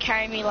you gonna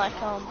carry me like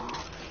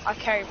I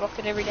carry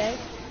Rocket every day?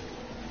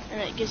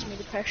 And it gives me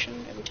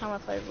depression every time I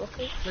play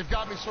Rocket. They've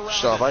got me surrounded.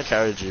 Shut up, I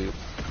carried you.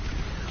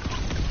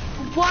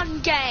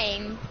 One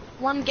game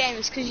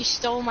is because you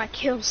stole my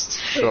kills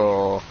too.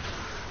 Sure.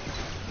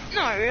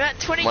 No, at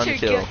 22 One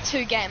kill.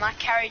 2 game, I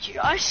carried you.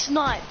 I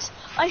sniped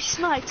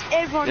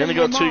everyone. You only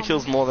in got my 2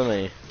 kills more than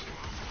me.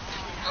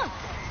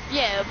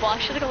 Yeah, but I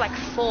should have got like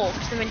 4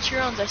 because the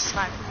Venturons I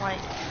sniped from like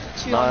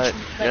 200. No, like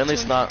you only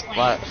sniped, 220.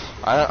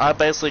 like, I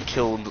basically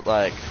killed,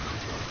 like,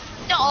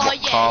 Oh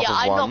half yeah, of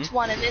I one, knocked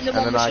one, and then the and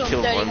one then was I still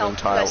killed 30 one health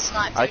entire- because I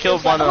sniped. I It killed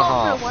was like, one and a oh,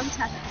 half. no, one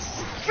tap.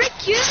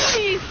 Frick you,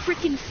 you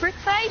freaking frick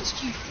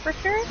face, you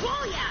fricker.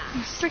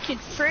 You freaking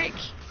frick.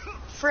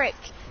 Frick.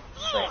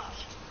 Alright,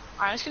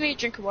 I'm just gonna get a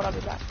drink of water, I'll be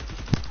back.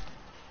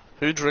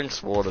 who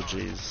drinks water,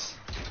 jeez?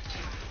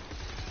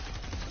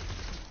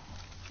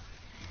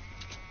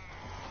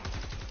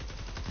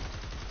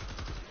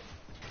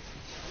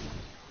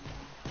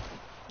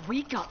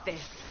 We got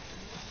this.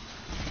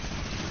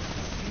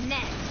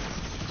 Next.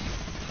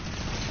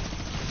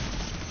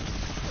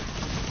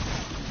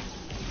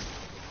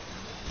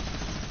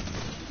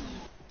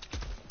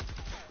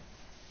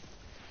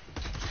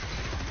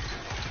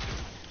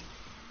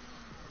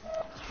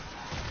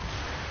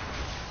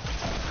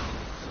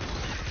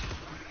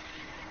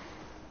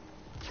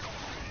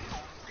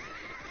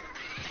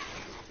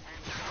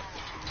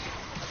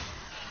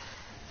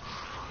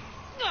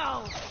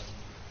 No.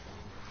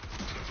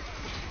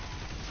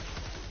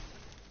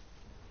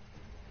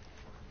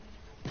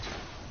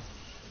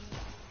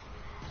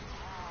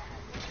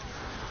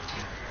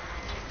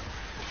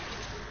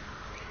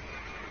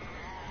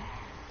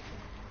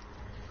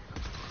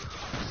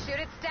 Shoot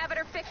it, stab it,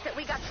 or fix it.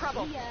 We got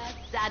trouble.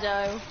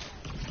 Zado.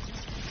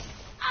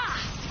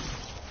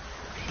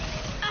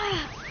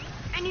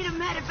 I need a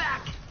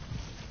medevac.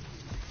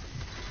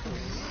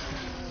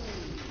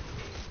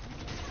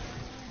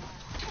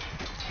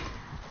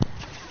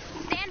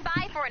 Stand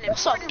by for an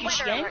What's up, important Kishi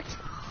weather game? alert.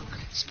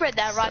 Spread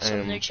that right on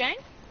the new chain.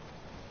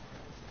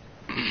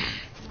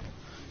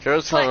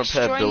 Heroes can't Flex,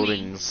 repair join me.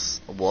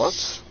 buildings.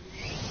 What?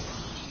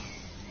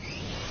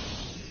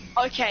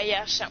 Okay,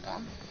 yeah, I sent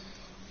one.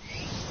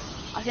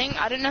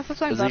 I don't know if I'm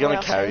playing Is he Battle gonna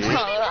Royale, carry so- you?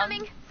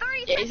 Incoming. 30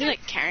 Yeah, he's seconds. gonna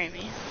carry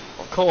me.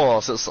 Of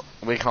course,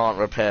 we can't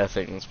repair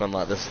things when,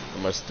 like, this is the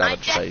most I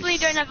damage definitely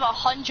chase. don't have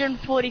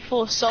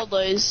 144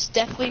 solos.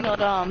 Definitely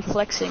not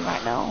flexing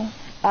right now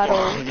at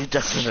all. You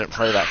definitely don't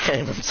play that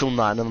game until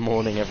 9 in the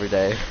morning every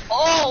day.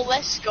 Oh,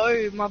 let's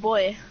go, my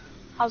boy.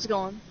 How's it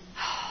going?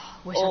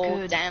 Wish I Oh,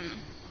 could. damn.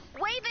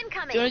 Wave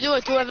incoming. Do you want to do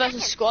a duo 10 versus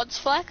seconds. squads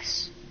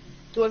flex?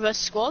 Duo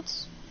versus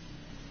squads?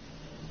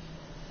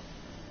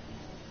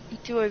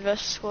 Duo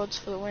versus squads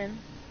for the win.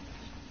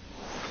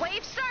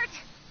 Wave start.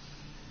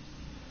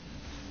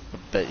 I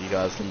bet you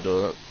guys can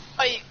do it.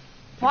 Wait,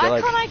 why Get,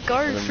 like, can't I go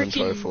an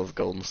inventory full freaking of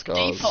golden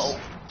scars. default?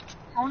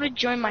 I want to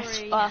join my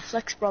Sorry.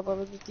 flex brother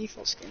with the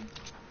default skin.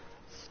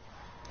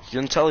 You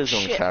can tell he's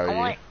gonna Shit, carry I you.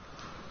 like...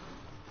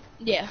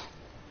 Yeah.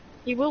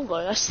 He will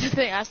though, that's the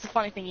thing, that's the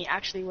funny thing, he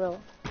actually will.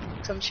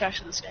 Because I'm trash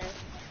at this game.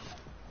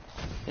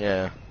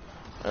 Yeah.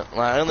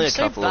 Like, only I'm a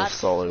so couple bad of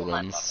solo at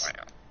my wins. buff right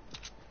now.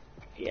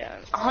 Yeah,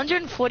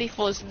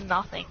 144 is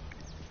nothing.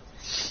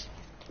 It's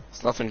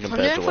nothing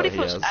compared to what he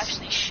 144 is has.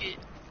 actually shit.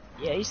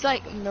 Yeah, he's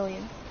like a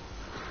million.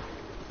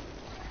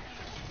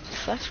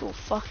 Flex will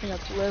fucking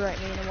obliterate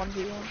me in a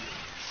 1v1.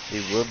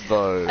 He would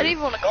though. I didn't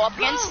even want to go up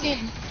against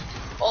him.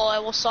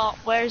 Oh, what's up?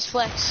 Where's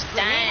Flex?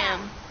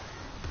 Damn.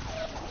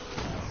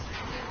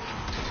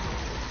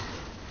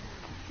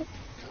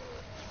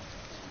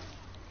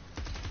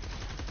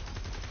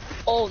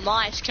 Oh,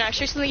 nice. Can I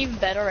show you something even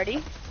better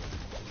already?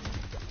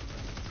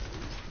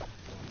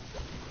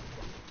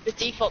 The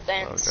default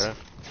dance. Okay.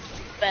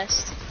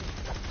 Best.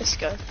 Let's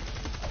go.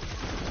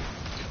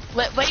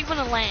 Where do you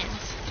want to land?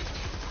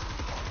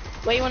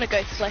 Where you want to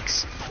go,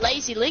 Flex?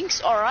 Lazy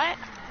Links? Alright.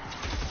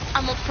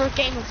 I'm up for a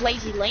game of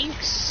Lazy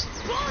Links.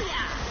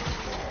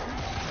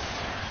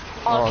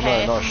 Oh,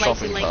 Okay, no, not a from Lazy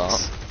shopping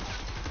Links. cart.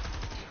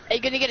 Are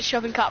you gonna get a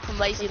shopping cart from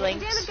Lazy Damn it,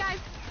 Links? guys.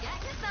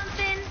 Got you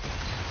something.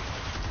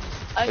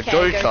 Okay, a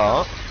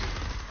go-kart.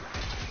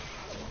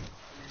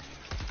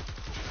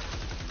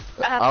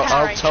 I'll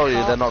Power tell you,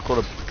 Ranger they're not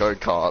called a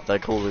go-kart. They're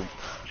called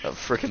a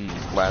freaking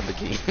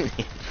Lamborghini.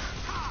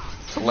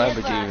 It's a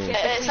Lamborghini.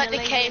 It's like the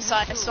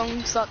KSI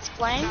song starts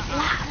playing.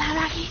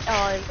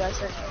 Oh, you guys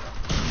don't know.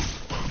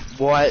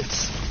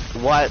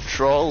 White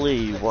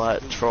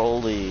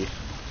trolley.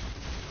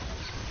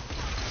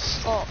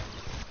 Stop.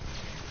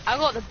 I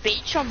got the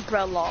beach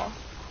umbrella.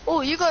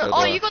 Oh, you got. So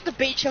Oh, do I. you got the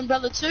beach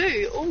umbrella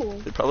too. Oh.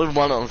 They probably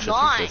won it on 50-50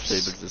 Nice.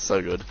 because it's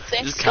so good. He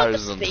They've just got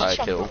carries the an beach entire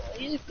kill. umbrella.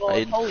 He's a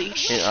god. Holy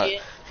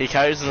shit. He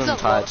carries an He's a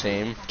entire lot.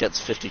 team, gets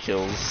 50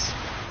 kills.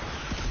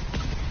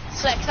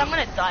 So, cause I'm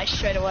gonna die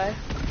straight away.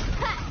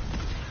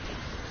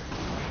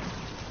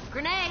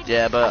 Grenade.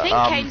 Yeah, I but think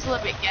Kane's a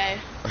little bit gay.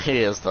 he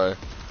is though.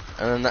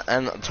 And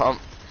Tom.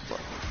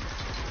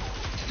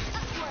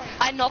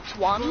 I knocked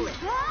one.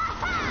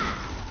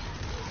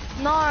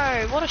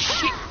 No, what a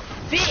shit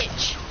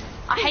bitch.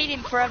 I hate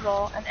him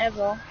forever and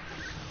ever.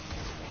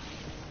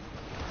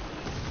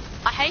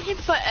 I hate him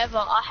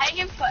forever.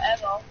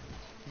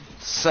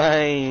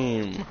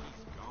 Same.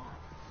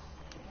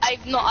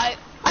 No,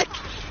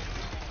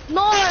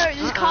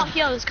 there's a car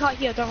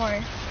here, don't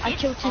worry. I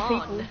killed 2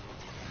 people.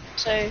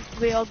 So,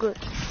 we are good.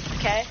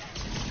 Okay?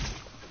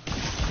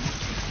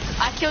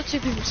 I killed 2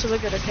 people, so we're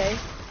good, okay?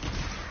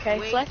 Okay,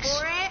 Wait flex.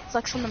 for it.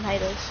 Flex on them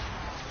haters.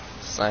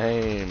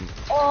 Same.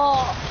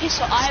 Oh, piss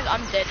off.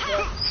 I'm dead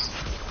here.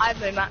 I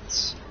have no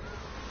mats.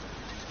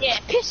 Yeah,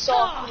 piss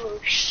off, you little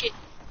shit.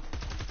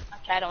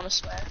 Okay, I don't want to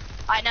swear.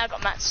 I now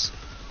got mats.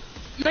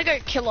 I'm gonna go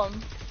kill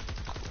them.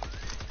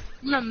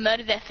 I'm gonna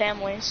murder their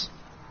families.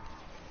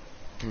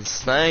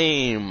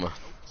 Same.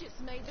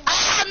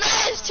 Ah, no,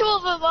 there's 2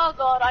 of them. Oh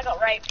god, I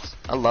got raped.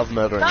 I love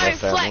murdering No, their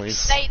Flex.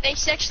 families. They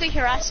sexually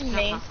harassing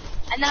me,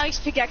 and now he's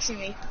pickaxing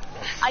me.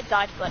 I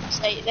died, Flex.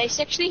 They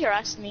sexually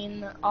harassed me in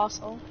the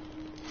arsehole.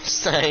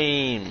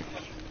 Same.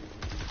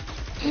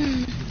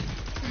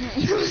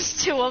 There was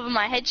 2 of them.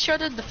 I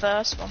headshotted the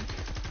first one.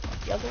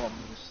 The other one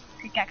was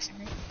pickaxing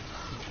me.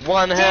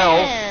 1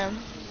 health. Damn.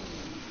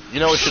 You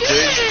know what you should do?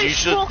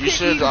 You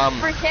should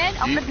Frickhead.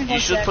 I'm gonna be you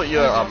should put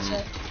your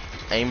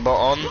aimbot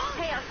on,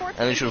 Hey, our fourth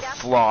and you should safety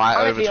fly I'm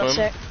gonna over be to on him.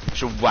 set. You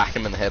should whack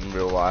him in the head in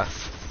real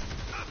life.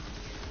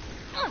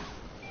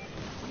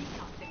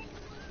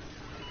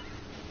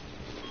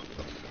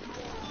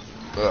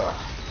 Ugh.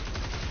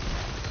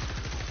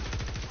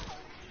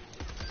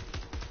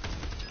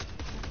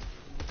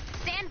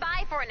 Stand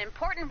by for an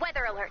important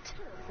weather alert.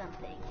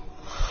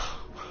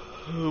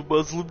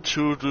 Muslim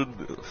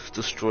children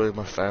destroy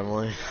my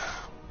family.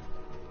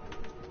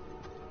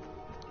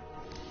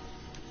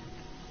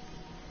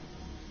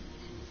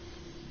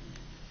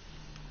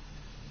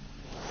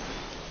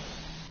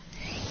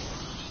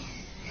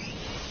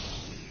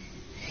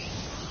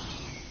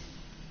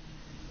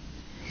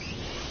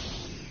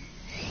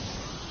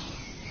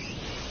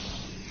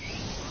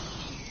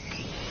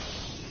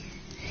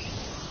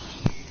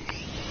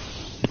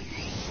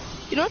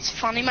 You know what's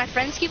funny? My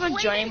friends keep on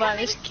Wait, joining, but I'm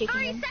incoming. just kicking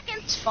 30 them.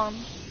 seconds. It's fun.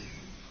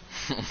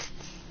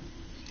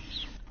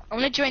 I'm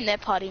gonna join their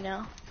party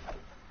now.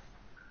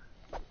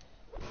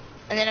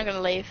 And then I'm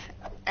gonna leave.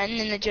 And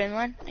then they join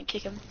mine and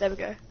kick them. There we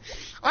go.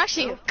 I'm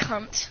actually a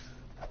cunt.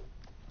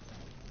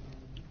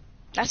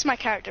 That's my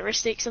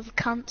characteristics of a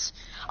cunt.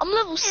 I'm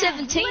level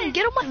 17.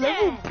 Get on my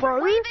level,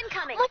 bro. Wave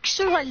incoming. I'm like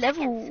so high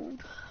level.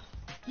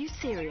 You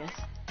serious?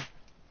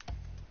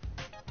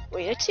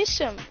 Wait, it's just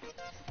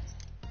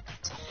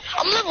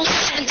I'm level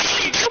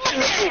 17. Get on my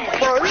level,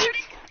 bro.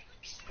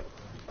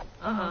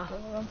 Uh-huh.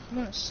 I'm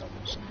gonna so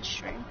much in the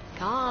stream.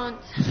 Can't.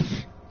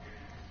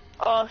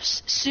 Oh,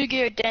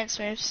 Sugio dance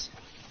moves.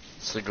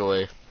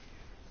 Sugoi.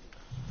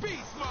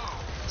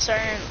 Sorry,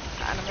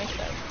 anime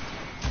show.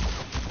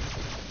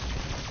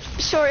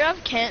 Sorry, I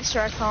have cancer.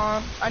 I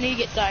can't. I need to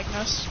get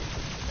diagnosed.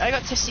 I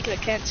got testicular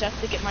cancer. I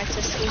have to get my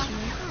testicles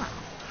removed.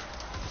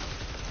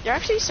 You're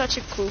actually such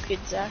a cool kid,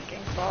 Zach,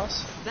 in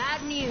class.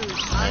 Bad news.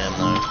 I am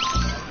though.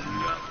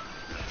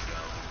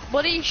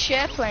 What are you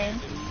share playing?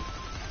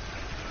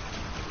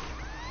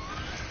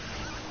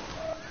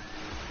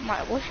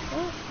 What?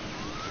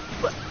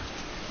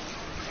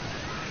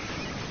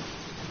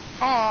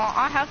 Oh,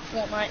 I have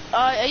Fortnite.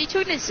 Are you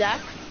talking to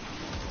Zach?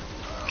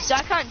 Cause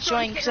I can't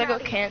join because I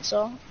got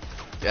cancer.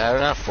 Yeah, I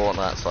don't have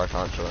Fortnite, so I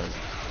can't join.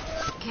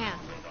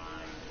 Can't.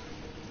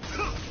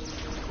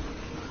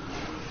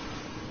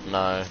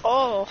 No,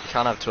 Oh.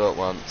 can't have 2 at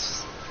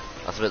once.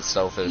 That's a bit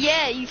selfish.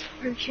 Yeah, you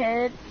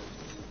freakhead.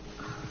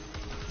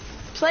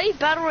 Play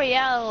Battle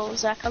Royale,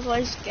 Zach,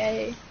 otherwise you're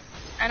gay.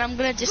 And I'm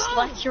gonna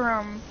dislike your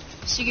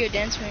Sugio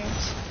dance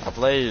moves. I'll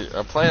play it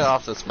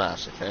after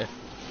Smash, okay?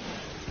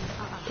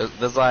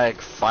 There's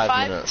like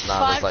 5 minutes.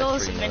 Nah, there's like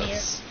 $5 3 a minute.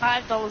 minutes.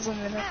 $5 a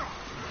minute.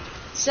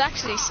 It's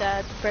actually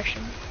sad,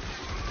 depression.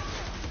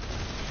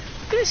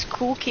 Look at this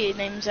cool kid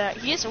named Zach.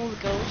 He has all the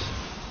girls.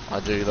 I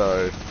do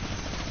though.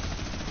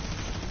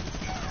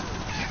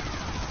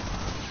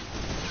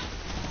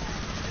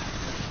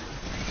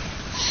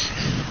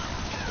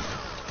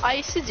 I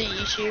used to do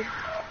YouTube.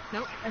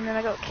 Nope. And then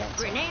I got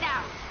cancer. Grenade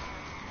out.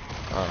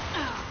 Oh.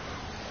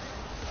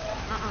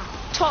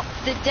 Top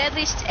the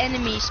deadliest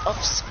enemies of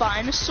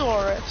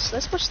Spinosaurus.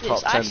 Let's watch this.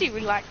 Top I 10. actually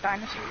really like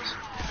dinosaurs.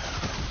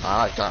 I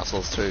like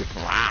dinosaurs too.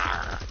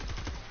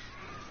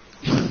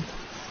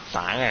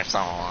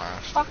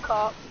 Dinosaurs. Fuck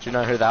up. Do you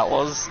know who that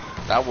was?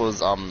 That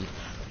was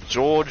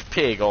George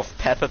Pig off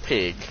Peppa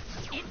Pig.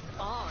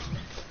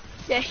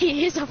 Yeah,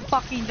 he is a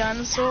fucking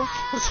dinosaur.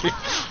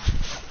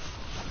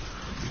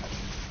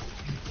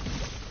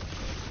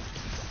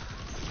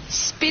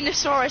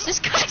 Spinosaurus. This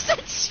guy said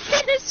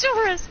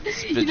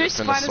Spinosaurus. You know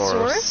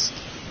Spinosaurus?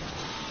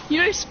 You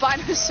know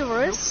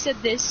Spinosaurus said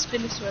this.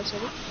 Spinosaurus.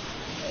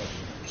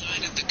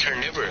 The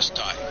carnivorous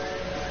type,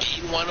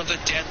 being one of the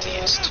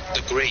deadliest,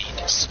 the great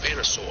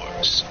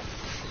Spinosaurus.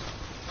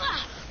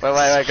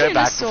 Wait, go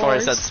back before he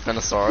Spinosaurus. said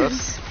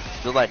Spinosaurus.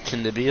 You're like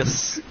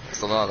Carnivorous,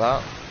 something like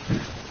that.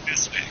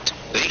 Respect.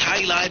 They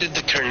highlighted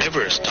the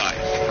carnivorous type,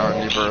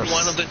 Carnivorous. being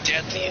one of the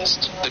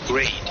deadliest, the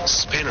great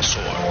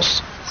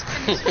Spinosaurus.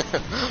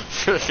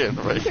 Freaking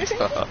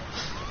retard.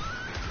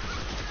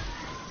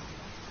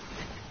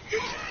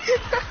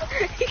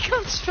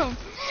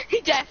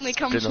 He definitely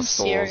comes from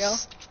Syria.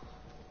 Spinosaurus.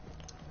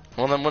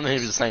 Well, then wouldn't he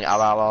be just saying ah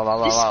la la la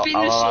la la The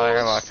la la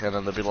Spinosaurus. like, and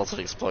then there'd be lots of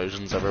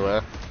explosions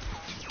everywhere.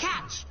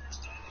 Catch.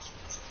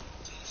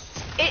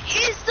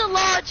 It is the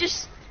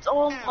largest.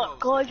 Oh my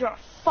god, you're a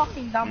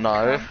fucking dumb. No,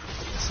 cunt.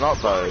 it's not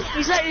though.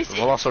 He's like this.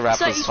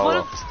 Velociraptor's he's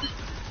taller.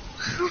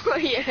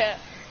 Yeah.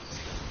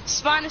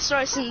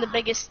 Spinosaurus isn't the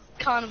biggest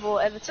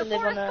carnivore ever to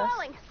live on Earth.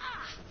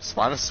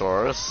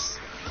 Spinosaurus?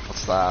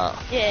 What's that?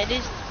 Yeah, it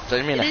is.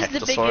 Don't you mean a It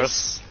is the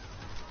Hectosaurus?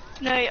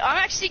 No, I'm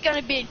actually going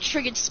to be a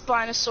triggered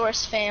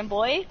Spinosaurus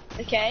fanboy.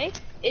 Okay,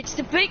 it's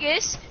the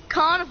biggest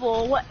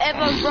carnivore whatever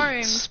roamed the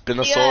Earth.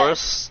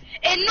 Spinosaurus?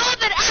 In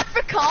northern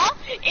Africa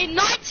in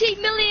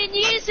 19 million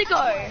years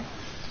ago.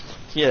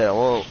 Yeah,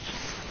 well,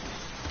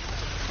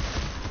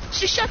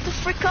 Just shut the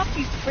frick up,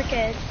 you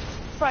frickhead.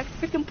 Before I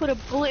frickin' put a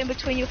bullet in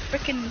between your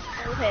frickin'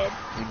 forehead.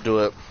 you do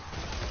it.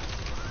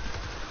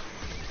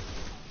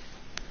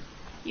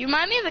 You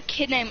remind me of a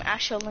kid named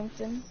Asher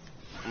Lincoln.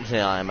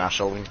 Yeah, I'm Ash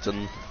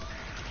Ellington.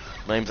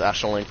 My name's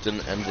Ash Ellington,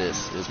 and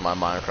this is my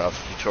Minecraft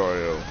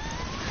tutorial.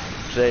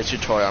 Today's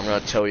tutorial, I'm going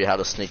to tell you how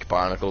to sneak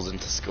barnacles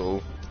into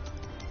school.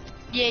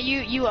 Yeah,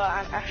 you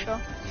are Asher.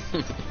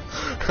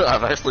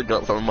 I've actually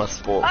got some of my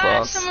sport Alright,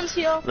 class. someone's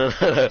here. No,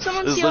 Someone's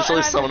There's here,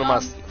 literally and someone in my.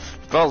 I'm,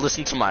 You've got to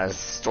listen to my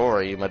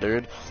story, my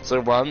dude.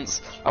 So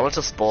once I went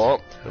to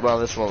sport. Well,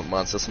 this wasn't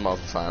once, just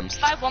multiple times.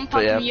 I have one But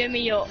pump yeah. and you owe me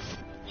your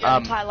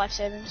entire life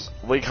savings.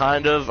 We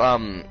kind of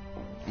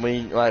we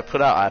like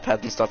put our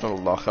iPads and stuff in a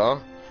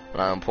locker,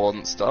 and our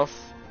important stuff,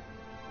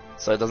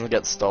 so it doesn't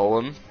get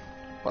stolen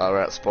while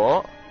we're at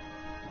sport.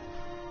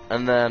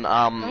 And then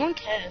No one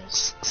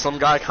cares. some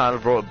guy kind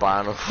of brought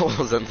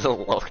barnacles into the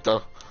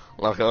locker.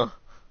 I'm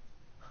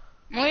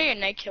gonna get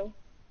no kill.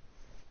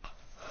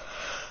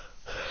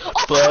 Oh,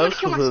 I'm gonna Both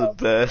kill are the myself.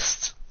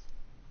 best.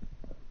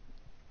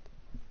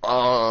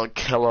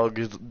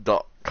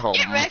 Kellogg.com.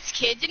 Get Rex,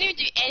 kid. Didn't even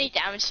do any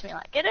damage to me.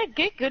 Like,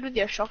 get good with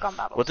your shotgun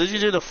battle. What did you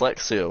do to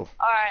Flex Seal?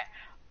 Alright.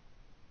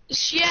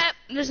 Yeah,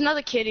 there's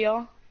another kid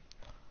here.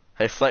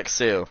 Hey, Flex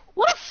Seal.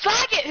 What a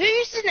faggot! Who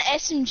uses an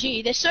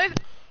SMG? They're so.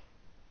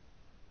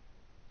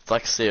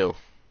 Flex Seal.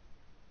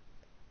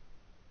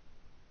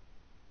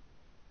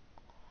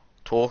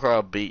 Talk or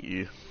I'll beat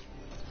you.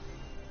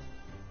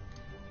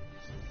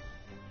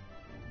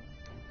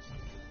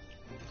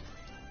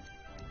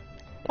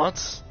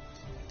 What?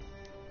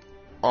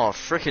 Oh,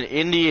 frickin'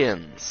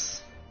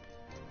 Indians.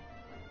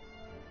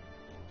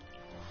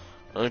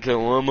 Okay,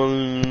 well,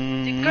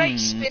 I'm The great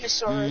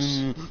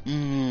Spinosaurus.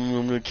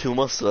 I'm gonna kill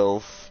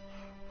myself.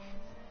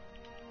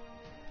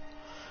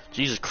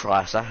 Jesus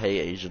Christ, I hate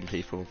Asian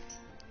people.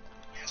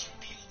 Has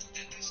revealed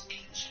that this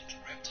ancient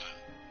reptile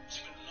is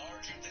even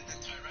larger than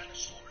the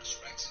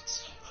Tyrannosaurus Rex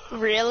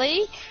itself.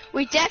 Really?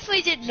 We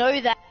definitely didn't know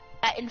that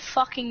in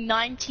fucking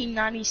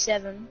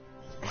 1997.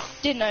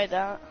 Didn't know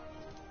that.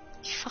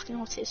 You fucking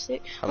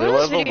autistic. Have When you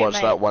was this ever video watched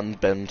made? that one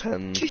Ben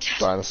 10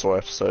 dinosaur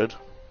episode?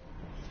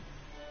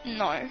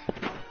 No.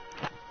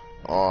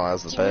 Oh,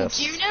 that's the best.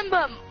 Do you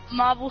remember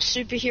Marvel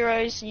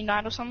Superheroes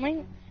Unite or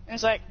something? It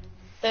was like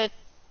the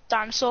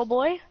dinosaur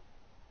boy.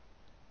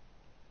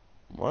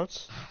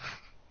 What?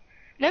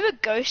 Remember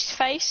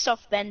Ghostface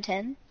off Ben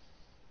 10?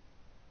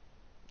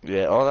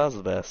 Yeah, oh, that was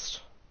the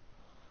best.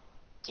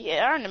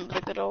 Yeah, I remember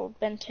the good old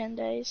Ben 10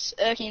 days.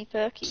 Erky and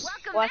Perky.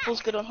 Welcome Life back.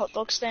 was good on hot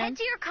dog Head stand.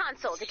 to your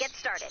console to get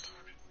started.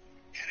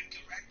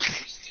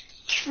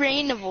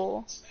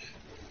 Trainable.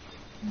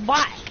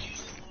 Why?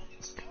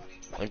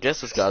 I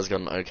guess this guy's got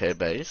an okay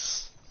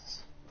base.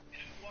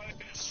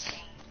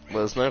 Well,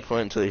 there's no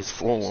point to these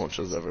floor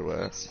launchers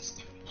everywhere.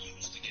 System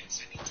used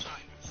against any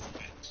type of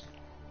threat.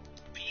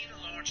 Being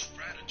a large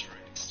predator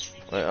and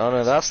extremely Wait, oh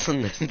no, that's the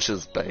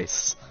ninja's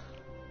base.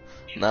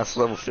 And that's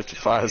level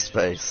 55's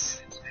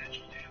base.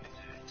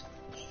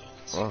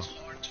 although Oh, it's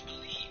hard to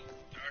believe,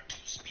 there are two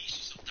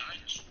species of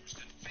dinosaurs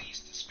that face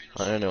the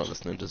Spinosaurus. I don't know what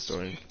this ninja's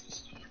doing.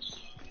 This large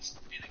size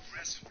and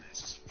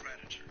aggressiveness as a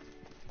predator.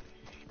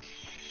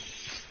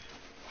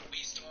 We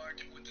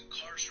start with the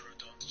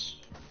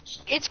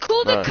Carcharodontosaurus. It's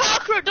called No. the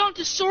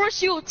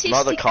Carcharodontosaurus, you autistic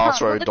Not the cunt, not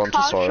the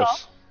Carcharodontosaurus.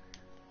 Carcha.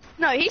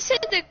 No, he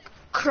said the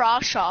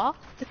Carcharodontosaurus.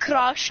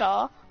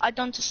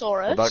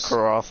 What about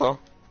Karatha?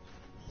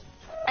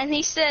 And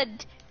he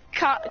said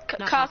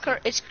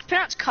it's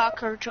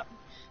pronounced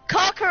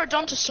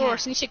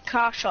Carcharodontosaurus, and he said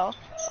Carcha.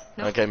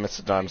 Okay,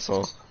 Mr. Dinosaur.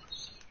 And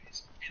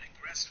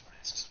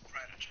aggressiveness as a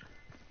predator.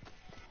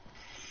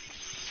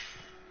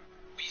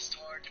 We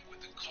start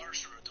with the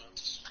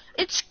Carcharodontosaurus.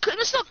 It's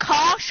not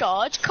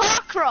Carcha, it's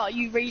Carchra,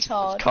 you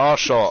retard. Car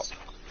shop.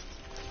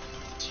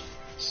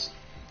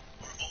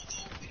 Where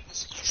although it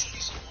was usually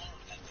smaller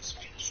than the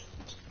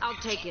Spinosaurus,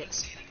 I'll take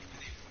it.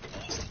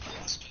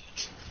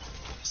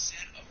 a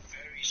set of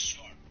very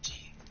sharp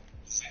teeth.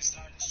 This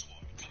dinosaur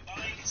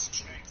combined its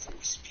strength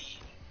with speed,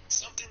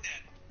 something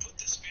that put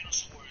the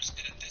Spinosaurus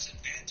at a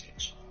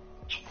disadvantage.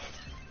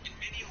 However, in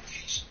many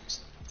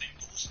occasions, the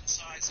imposing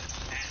size of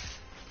the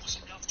animal was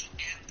enough to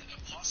end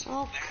a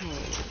possible battle. Okay.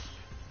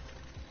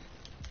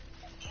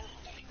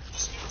 Normally, the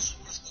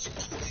Spinosaurus was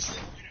always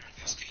the winner in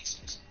these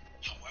cases.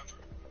 However,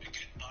 a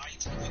good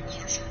bite of the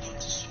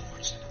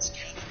Carcharodontosaurus in its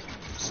canopy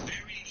was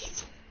very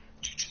lethal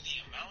due to the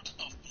amount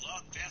of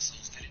blood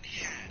vessels that it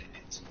had in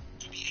it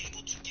to be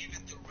able to give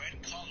it the red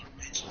color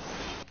mentioned.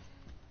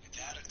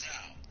 Without a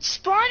doubt,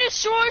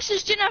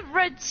 Spinosaurus didn't have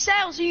red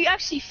cells, are you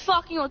actually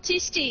fucking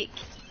autistic?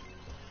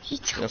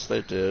 Yes,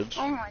 they did.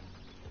 Oh my.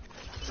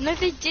 No,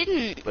 they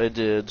didn't. They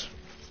did.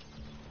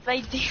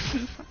 They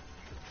didn't.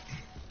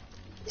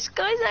 This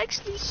guy's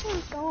actually so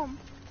dumb.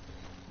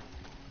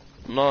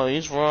 No,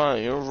 he's right.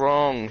 You're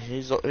wrong.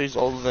 He's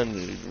older than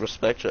you.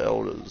 Respect your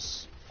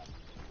elders.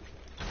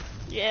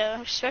 Yeah,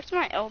 respect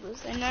my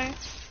elders, they know.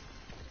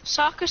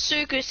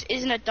 Sarcosuchus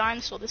isn't a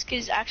dinosaur, this kid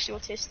is actually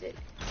autistic.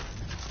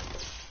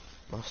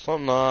 That's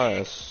not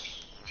nice.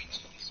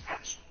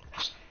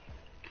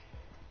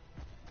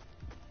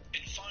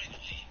 and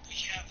finally, we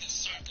have the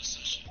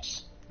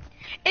Sarcosuchus.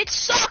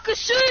 It's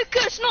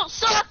Sarcosuchus, not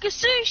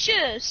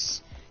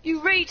Sarcosuchus!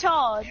 You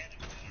retard!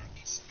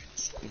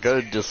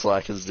 Go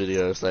dislike his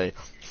video. Say,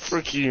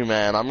 frick you,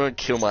 man. I'm gonna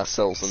kill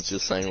myself since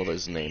you're saying all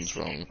those names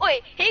wrong.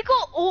 Wait,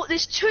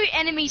 there's 2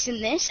 enemies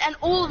in this, and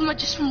all of them are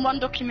just from one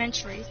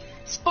documentary.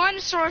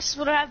 Spinosaurus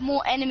would have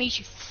more enemies,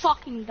 you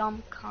fucking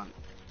dumb cunt.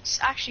 It's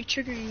actually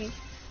triggering me.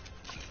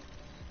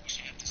 Which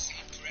have the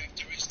same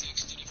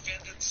characteristics to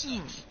defend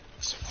itself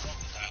as a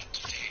crocodile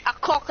today. A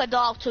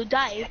crocodile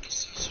today.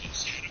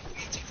 Sarcosuchus had a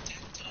weight of 10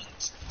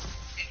 tons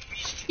and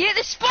reached Yeah,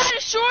 the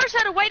Spinosaurus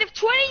had a weight of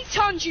 20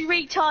 tons, you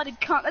retarded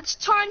cunt. That's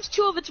times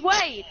 2 of its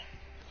weight.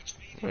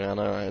 Yeah, I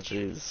know, right?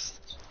 Jeez.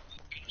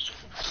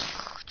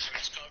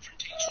 These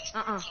confrontations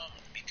were common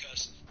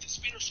because the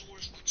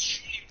Spinosaurus would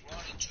surely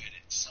run into it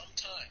at some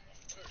time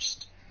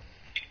first,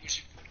 in which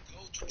it would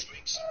go to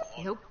drink some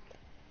water. Nope.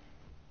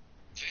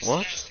 This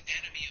What? last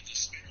enemy of the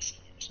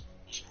Spinosaurus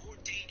was more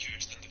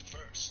dangerous than the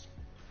first,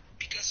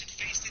 because it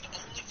faced it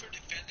only for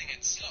defending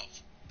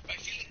itself by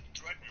feeling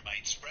threatened by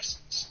its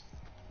presence,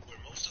 where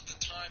most of the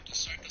time the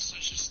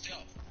Sarcosuchus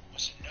stealth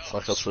was enough to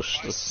Sarcosuchus.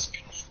 surprise the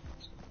Spinosaurus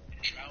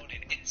and drown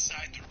it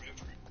inside the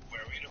river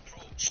where it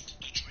approached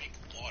to drink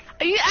water.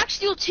 Are you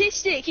actually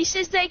autistic? He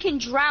says they can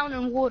drown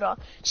in water.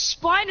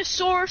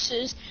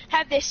 Spinosauruses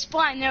have their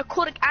spine. They're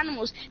aquatic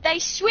animals. They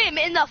swim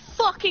in the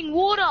fucking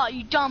water,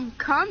 you dumb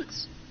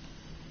cunts.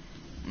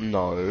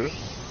 No. That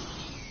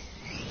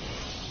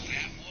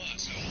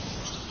was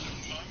almost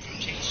a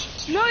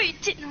confrontation. No, it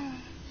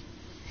didn't.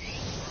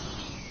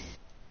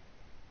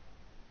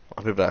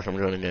 I'll be back. I'm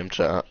going to game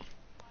chat.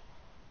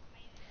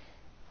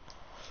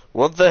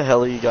 What the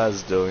hell are you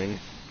guys doing?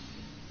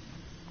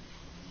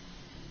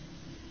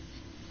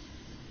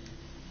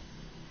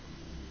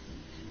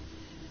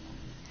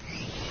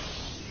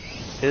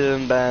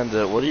 Hidden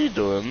Bandit, what are you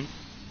doing?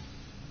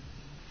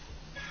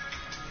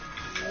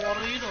 What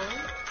are you doing?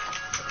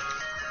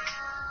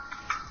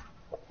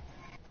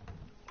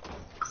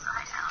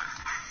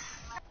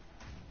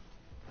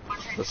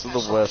 This is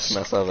the worst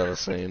mess I've ever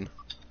seen.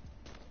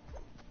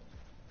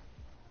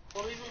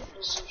 What are you doing?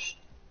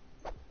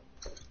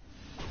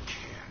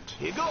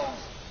 Here goes.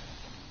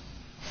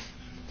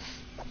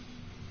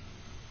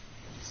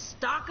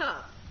 Stock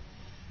up.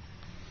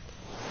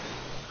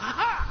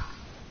 Aha!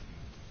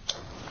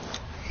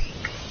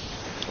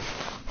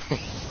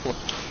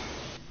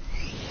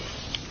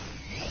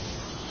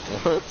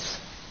 What?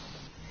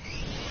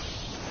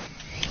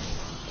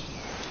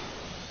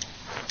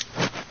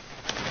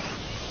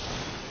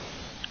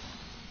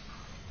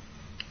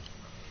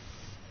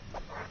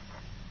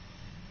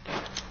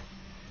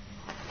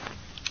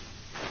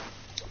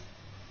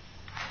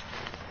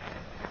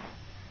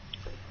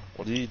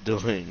 What are you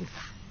doing?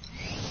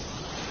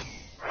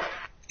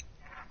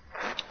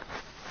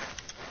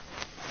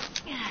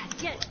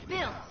 Get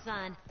built,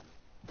 son.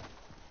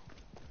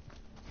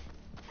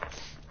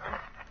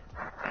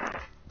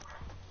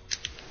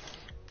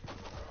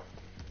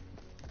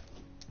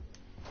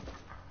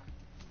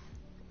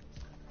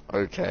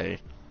 Okay.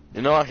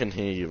 You know I can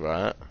hear you,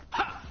 right?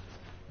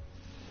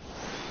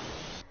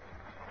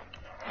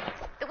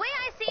 The way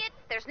I see it,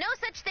 there's no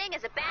such thing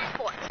as a bad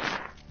horse.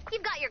 Even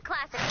You've got your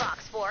classic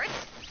box forts,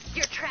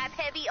 your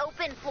trap-heavy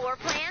open floor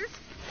plans,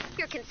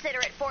 your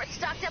considerate fort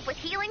stocked up with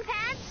healing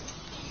pads.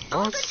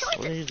 All What? good choices.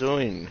 What are you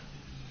doing?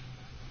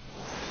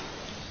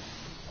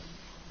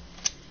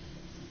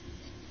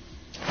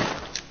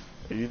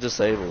 Are you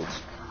disabled?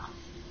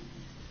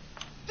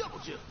 Double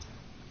jump.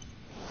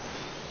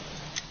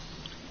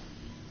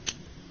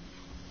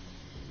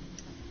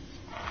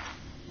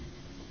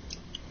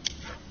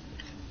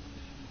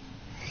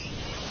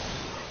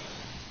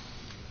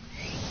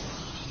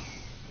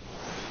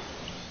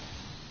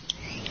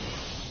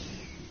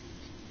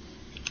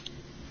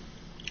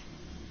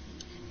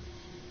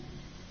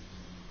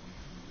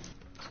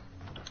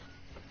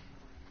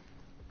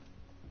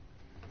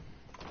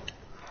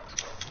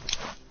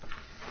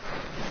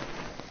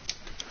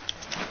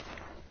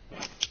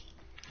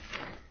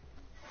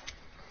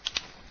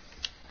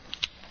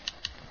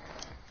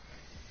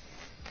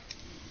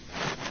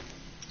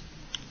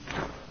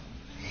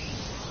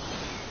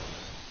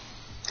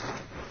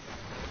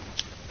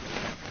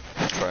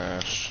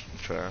 Trash.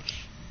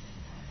 Trash.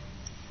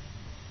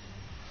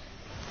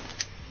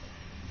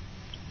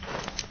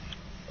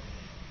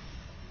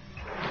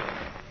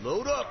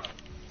 Load up.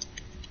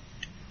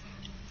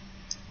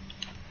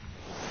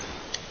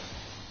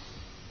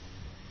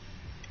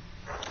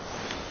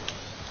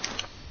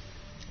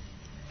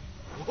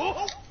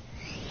 Whoa.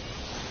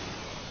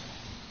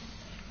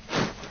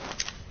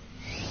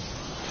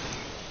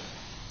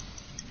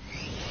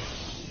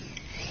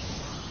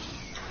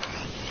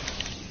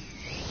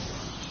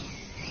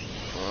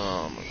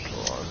 Oh my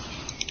god.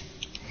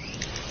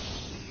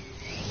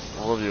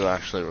 All of you are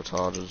actually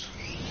retarded.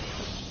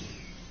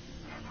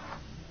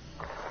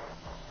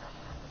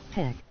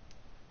 Heck.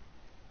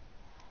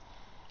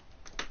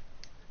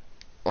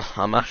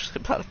 I'm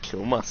actually about to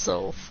kill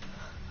myself.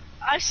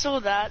 I saw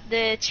that.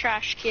 The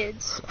trash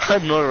kids. I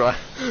know, right?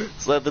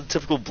 It's like the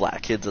typical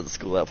black kids at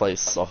school that play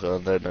soccer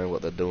and don't know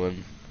what they're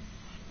doing.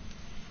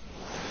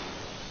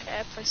 Okay,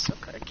 I play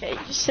soccer. Okay, you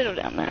just settle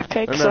down there,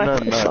 okay? 'Cause No, I no,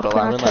 play no, soccer but and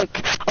I I mean, like-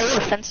 take a lot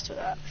of offense to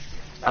that.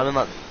 I mean,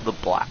 like, the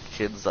black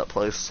kids that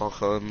play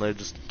soccer and they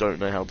just don't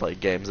know how to play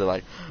games. They're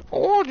like,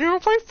 oh, do you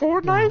want to play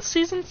Fortnite?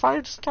 Season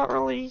 5 just got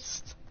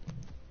released.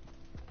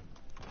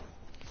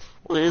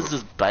 What is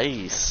this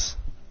base?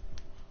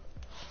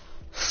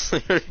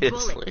 Seriously.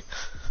 Bullets.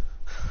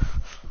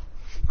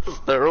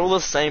 They're all the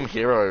same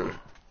hero.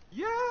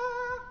 Yeah.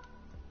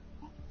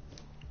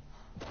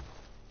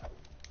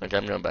 Okay,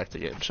 I'm going back to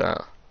get in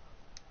chat.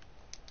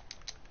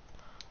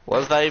 What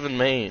does that even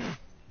mean?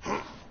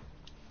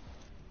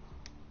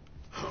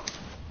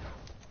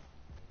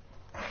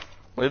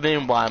 What do you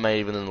mean, why am I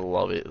even in the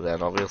lobby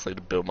then? Obviously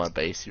to build my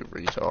base, you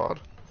retard.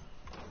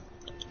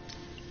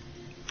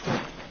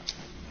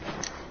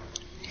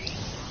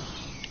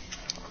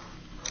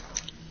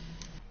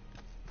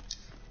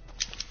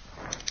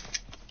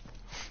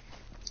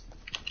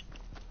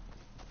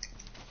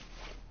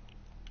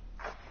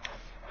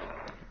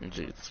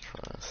 Jesus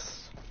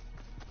Christ.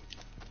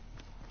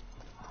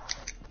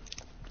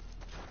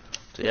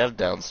 Do you have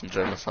Down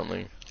syndrome or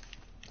something?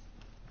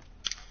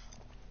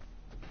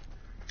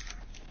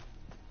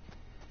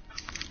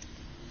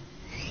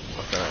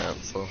 Not gonna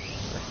answer.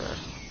 Okay.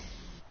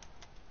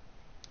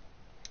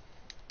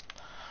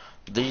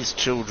 These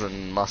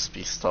children must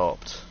be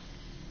stopped.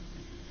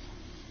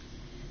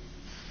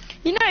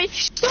 You know, if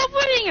you stop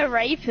being a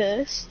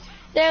rapist,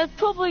 they'll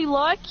probably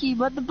like you,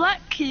 but the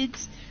black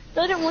kids,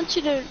 they don't want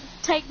you to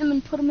take them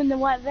and put them in the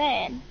white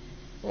van.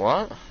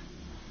 What?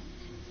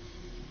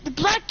 The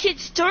black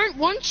kids don't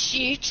want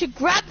you to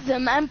grab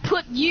them and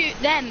put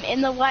them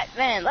in the white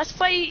van. Let's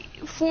play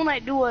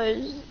Fortnite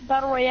Duos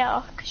Battle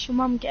Royale, because your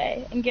mum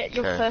gay, and get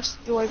your Okay.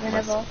 first duo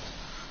whenever.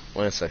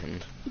 Wait a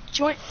second.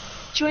 Join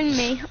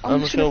me. I'm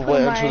just gonna put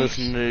wait my- until this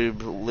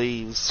noob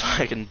leaves so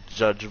I can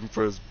judge him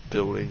for his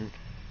building.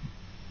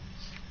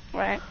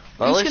 Right.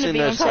 Well, I'm at just least he gonna be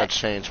knows how on to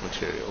change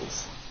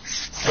materials.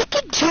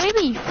 Fucking join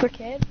me,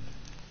 frickhead.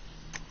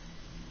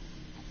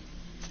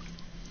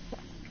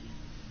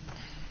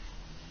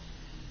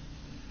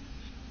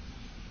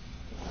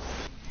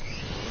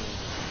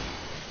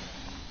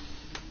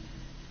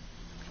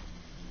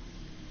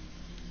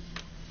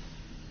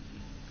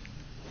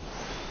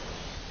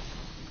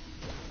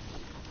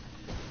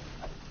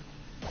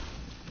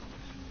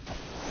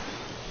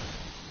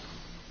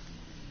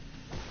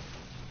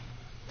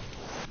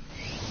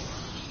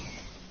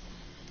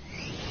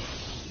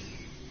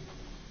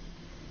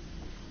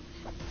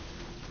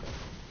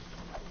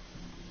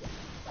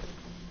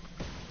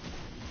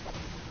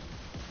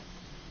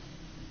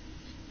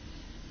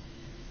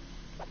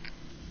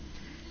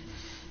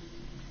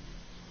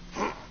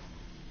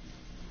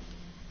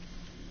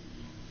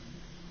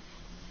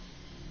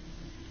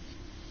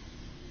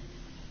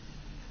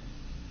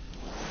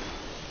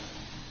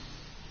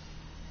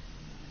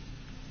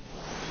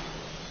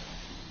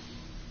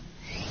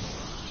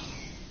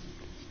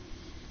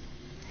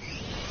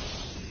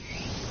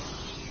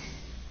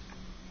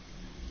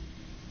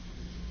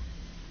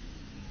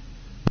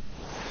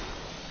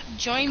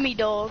 Join me,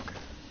 dog.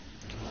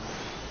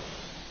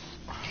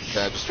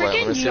 Okay, just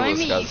wait, let me see what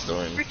this guy's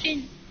doing.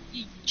 Freaking,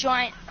 you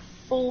giant,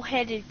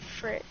 bull-headed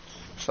frick.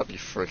 Shut up, you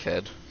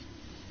frickhead.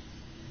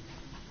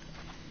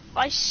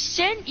 I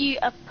sent you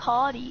a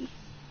party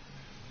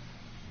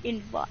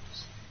invite.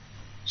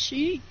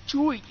 See,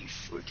 join you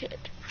frickhead.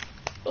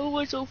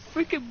 Always a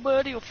freaking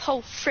birdie of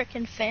whole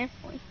freaking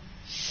family.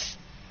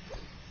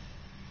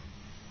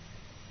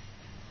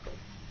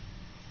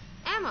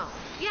 Ammo.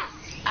 Yes.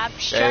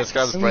 Abstract Yeah, this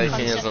guy's breaking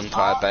his concept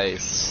entire art.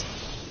 base.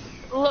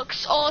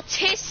 Looks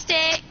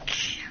autistic.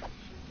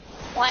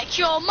 Like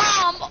your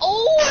mom.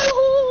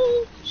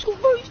 Oh, so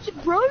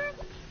roasted, bro.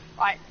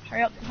 Right,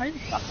 hurry up. Hurry the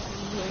fuck up.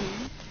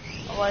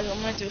 Otherwise,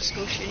 I'm gonna do a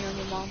school shooting on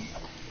your mom.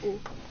 Oh,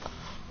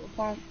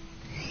 mom.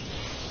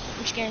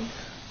 Which game?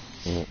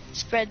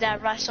 Spread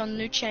that rice on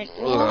new chain.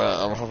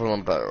 I'm hopping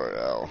on Battle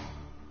Royale.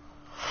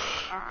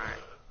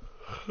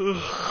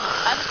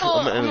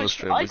 I'm in the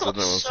stream because I don't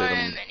want to see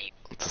them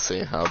to see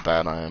how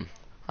bad I am.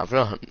 I've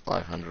got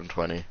like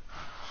 120.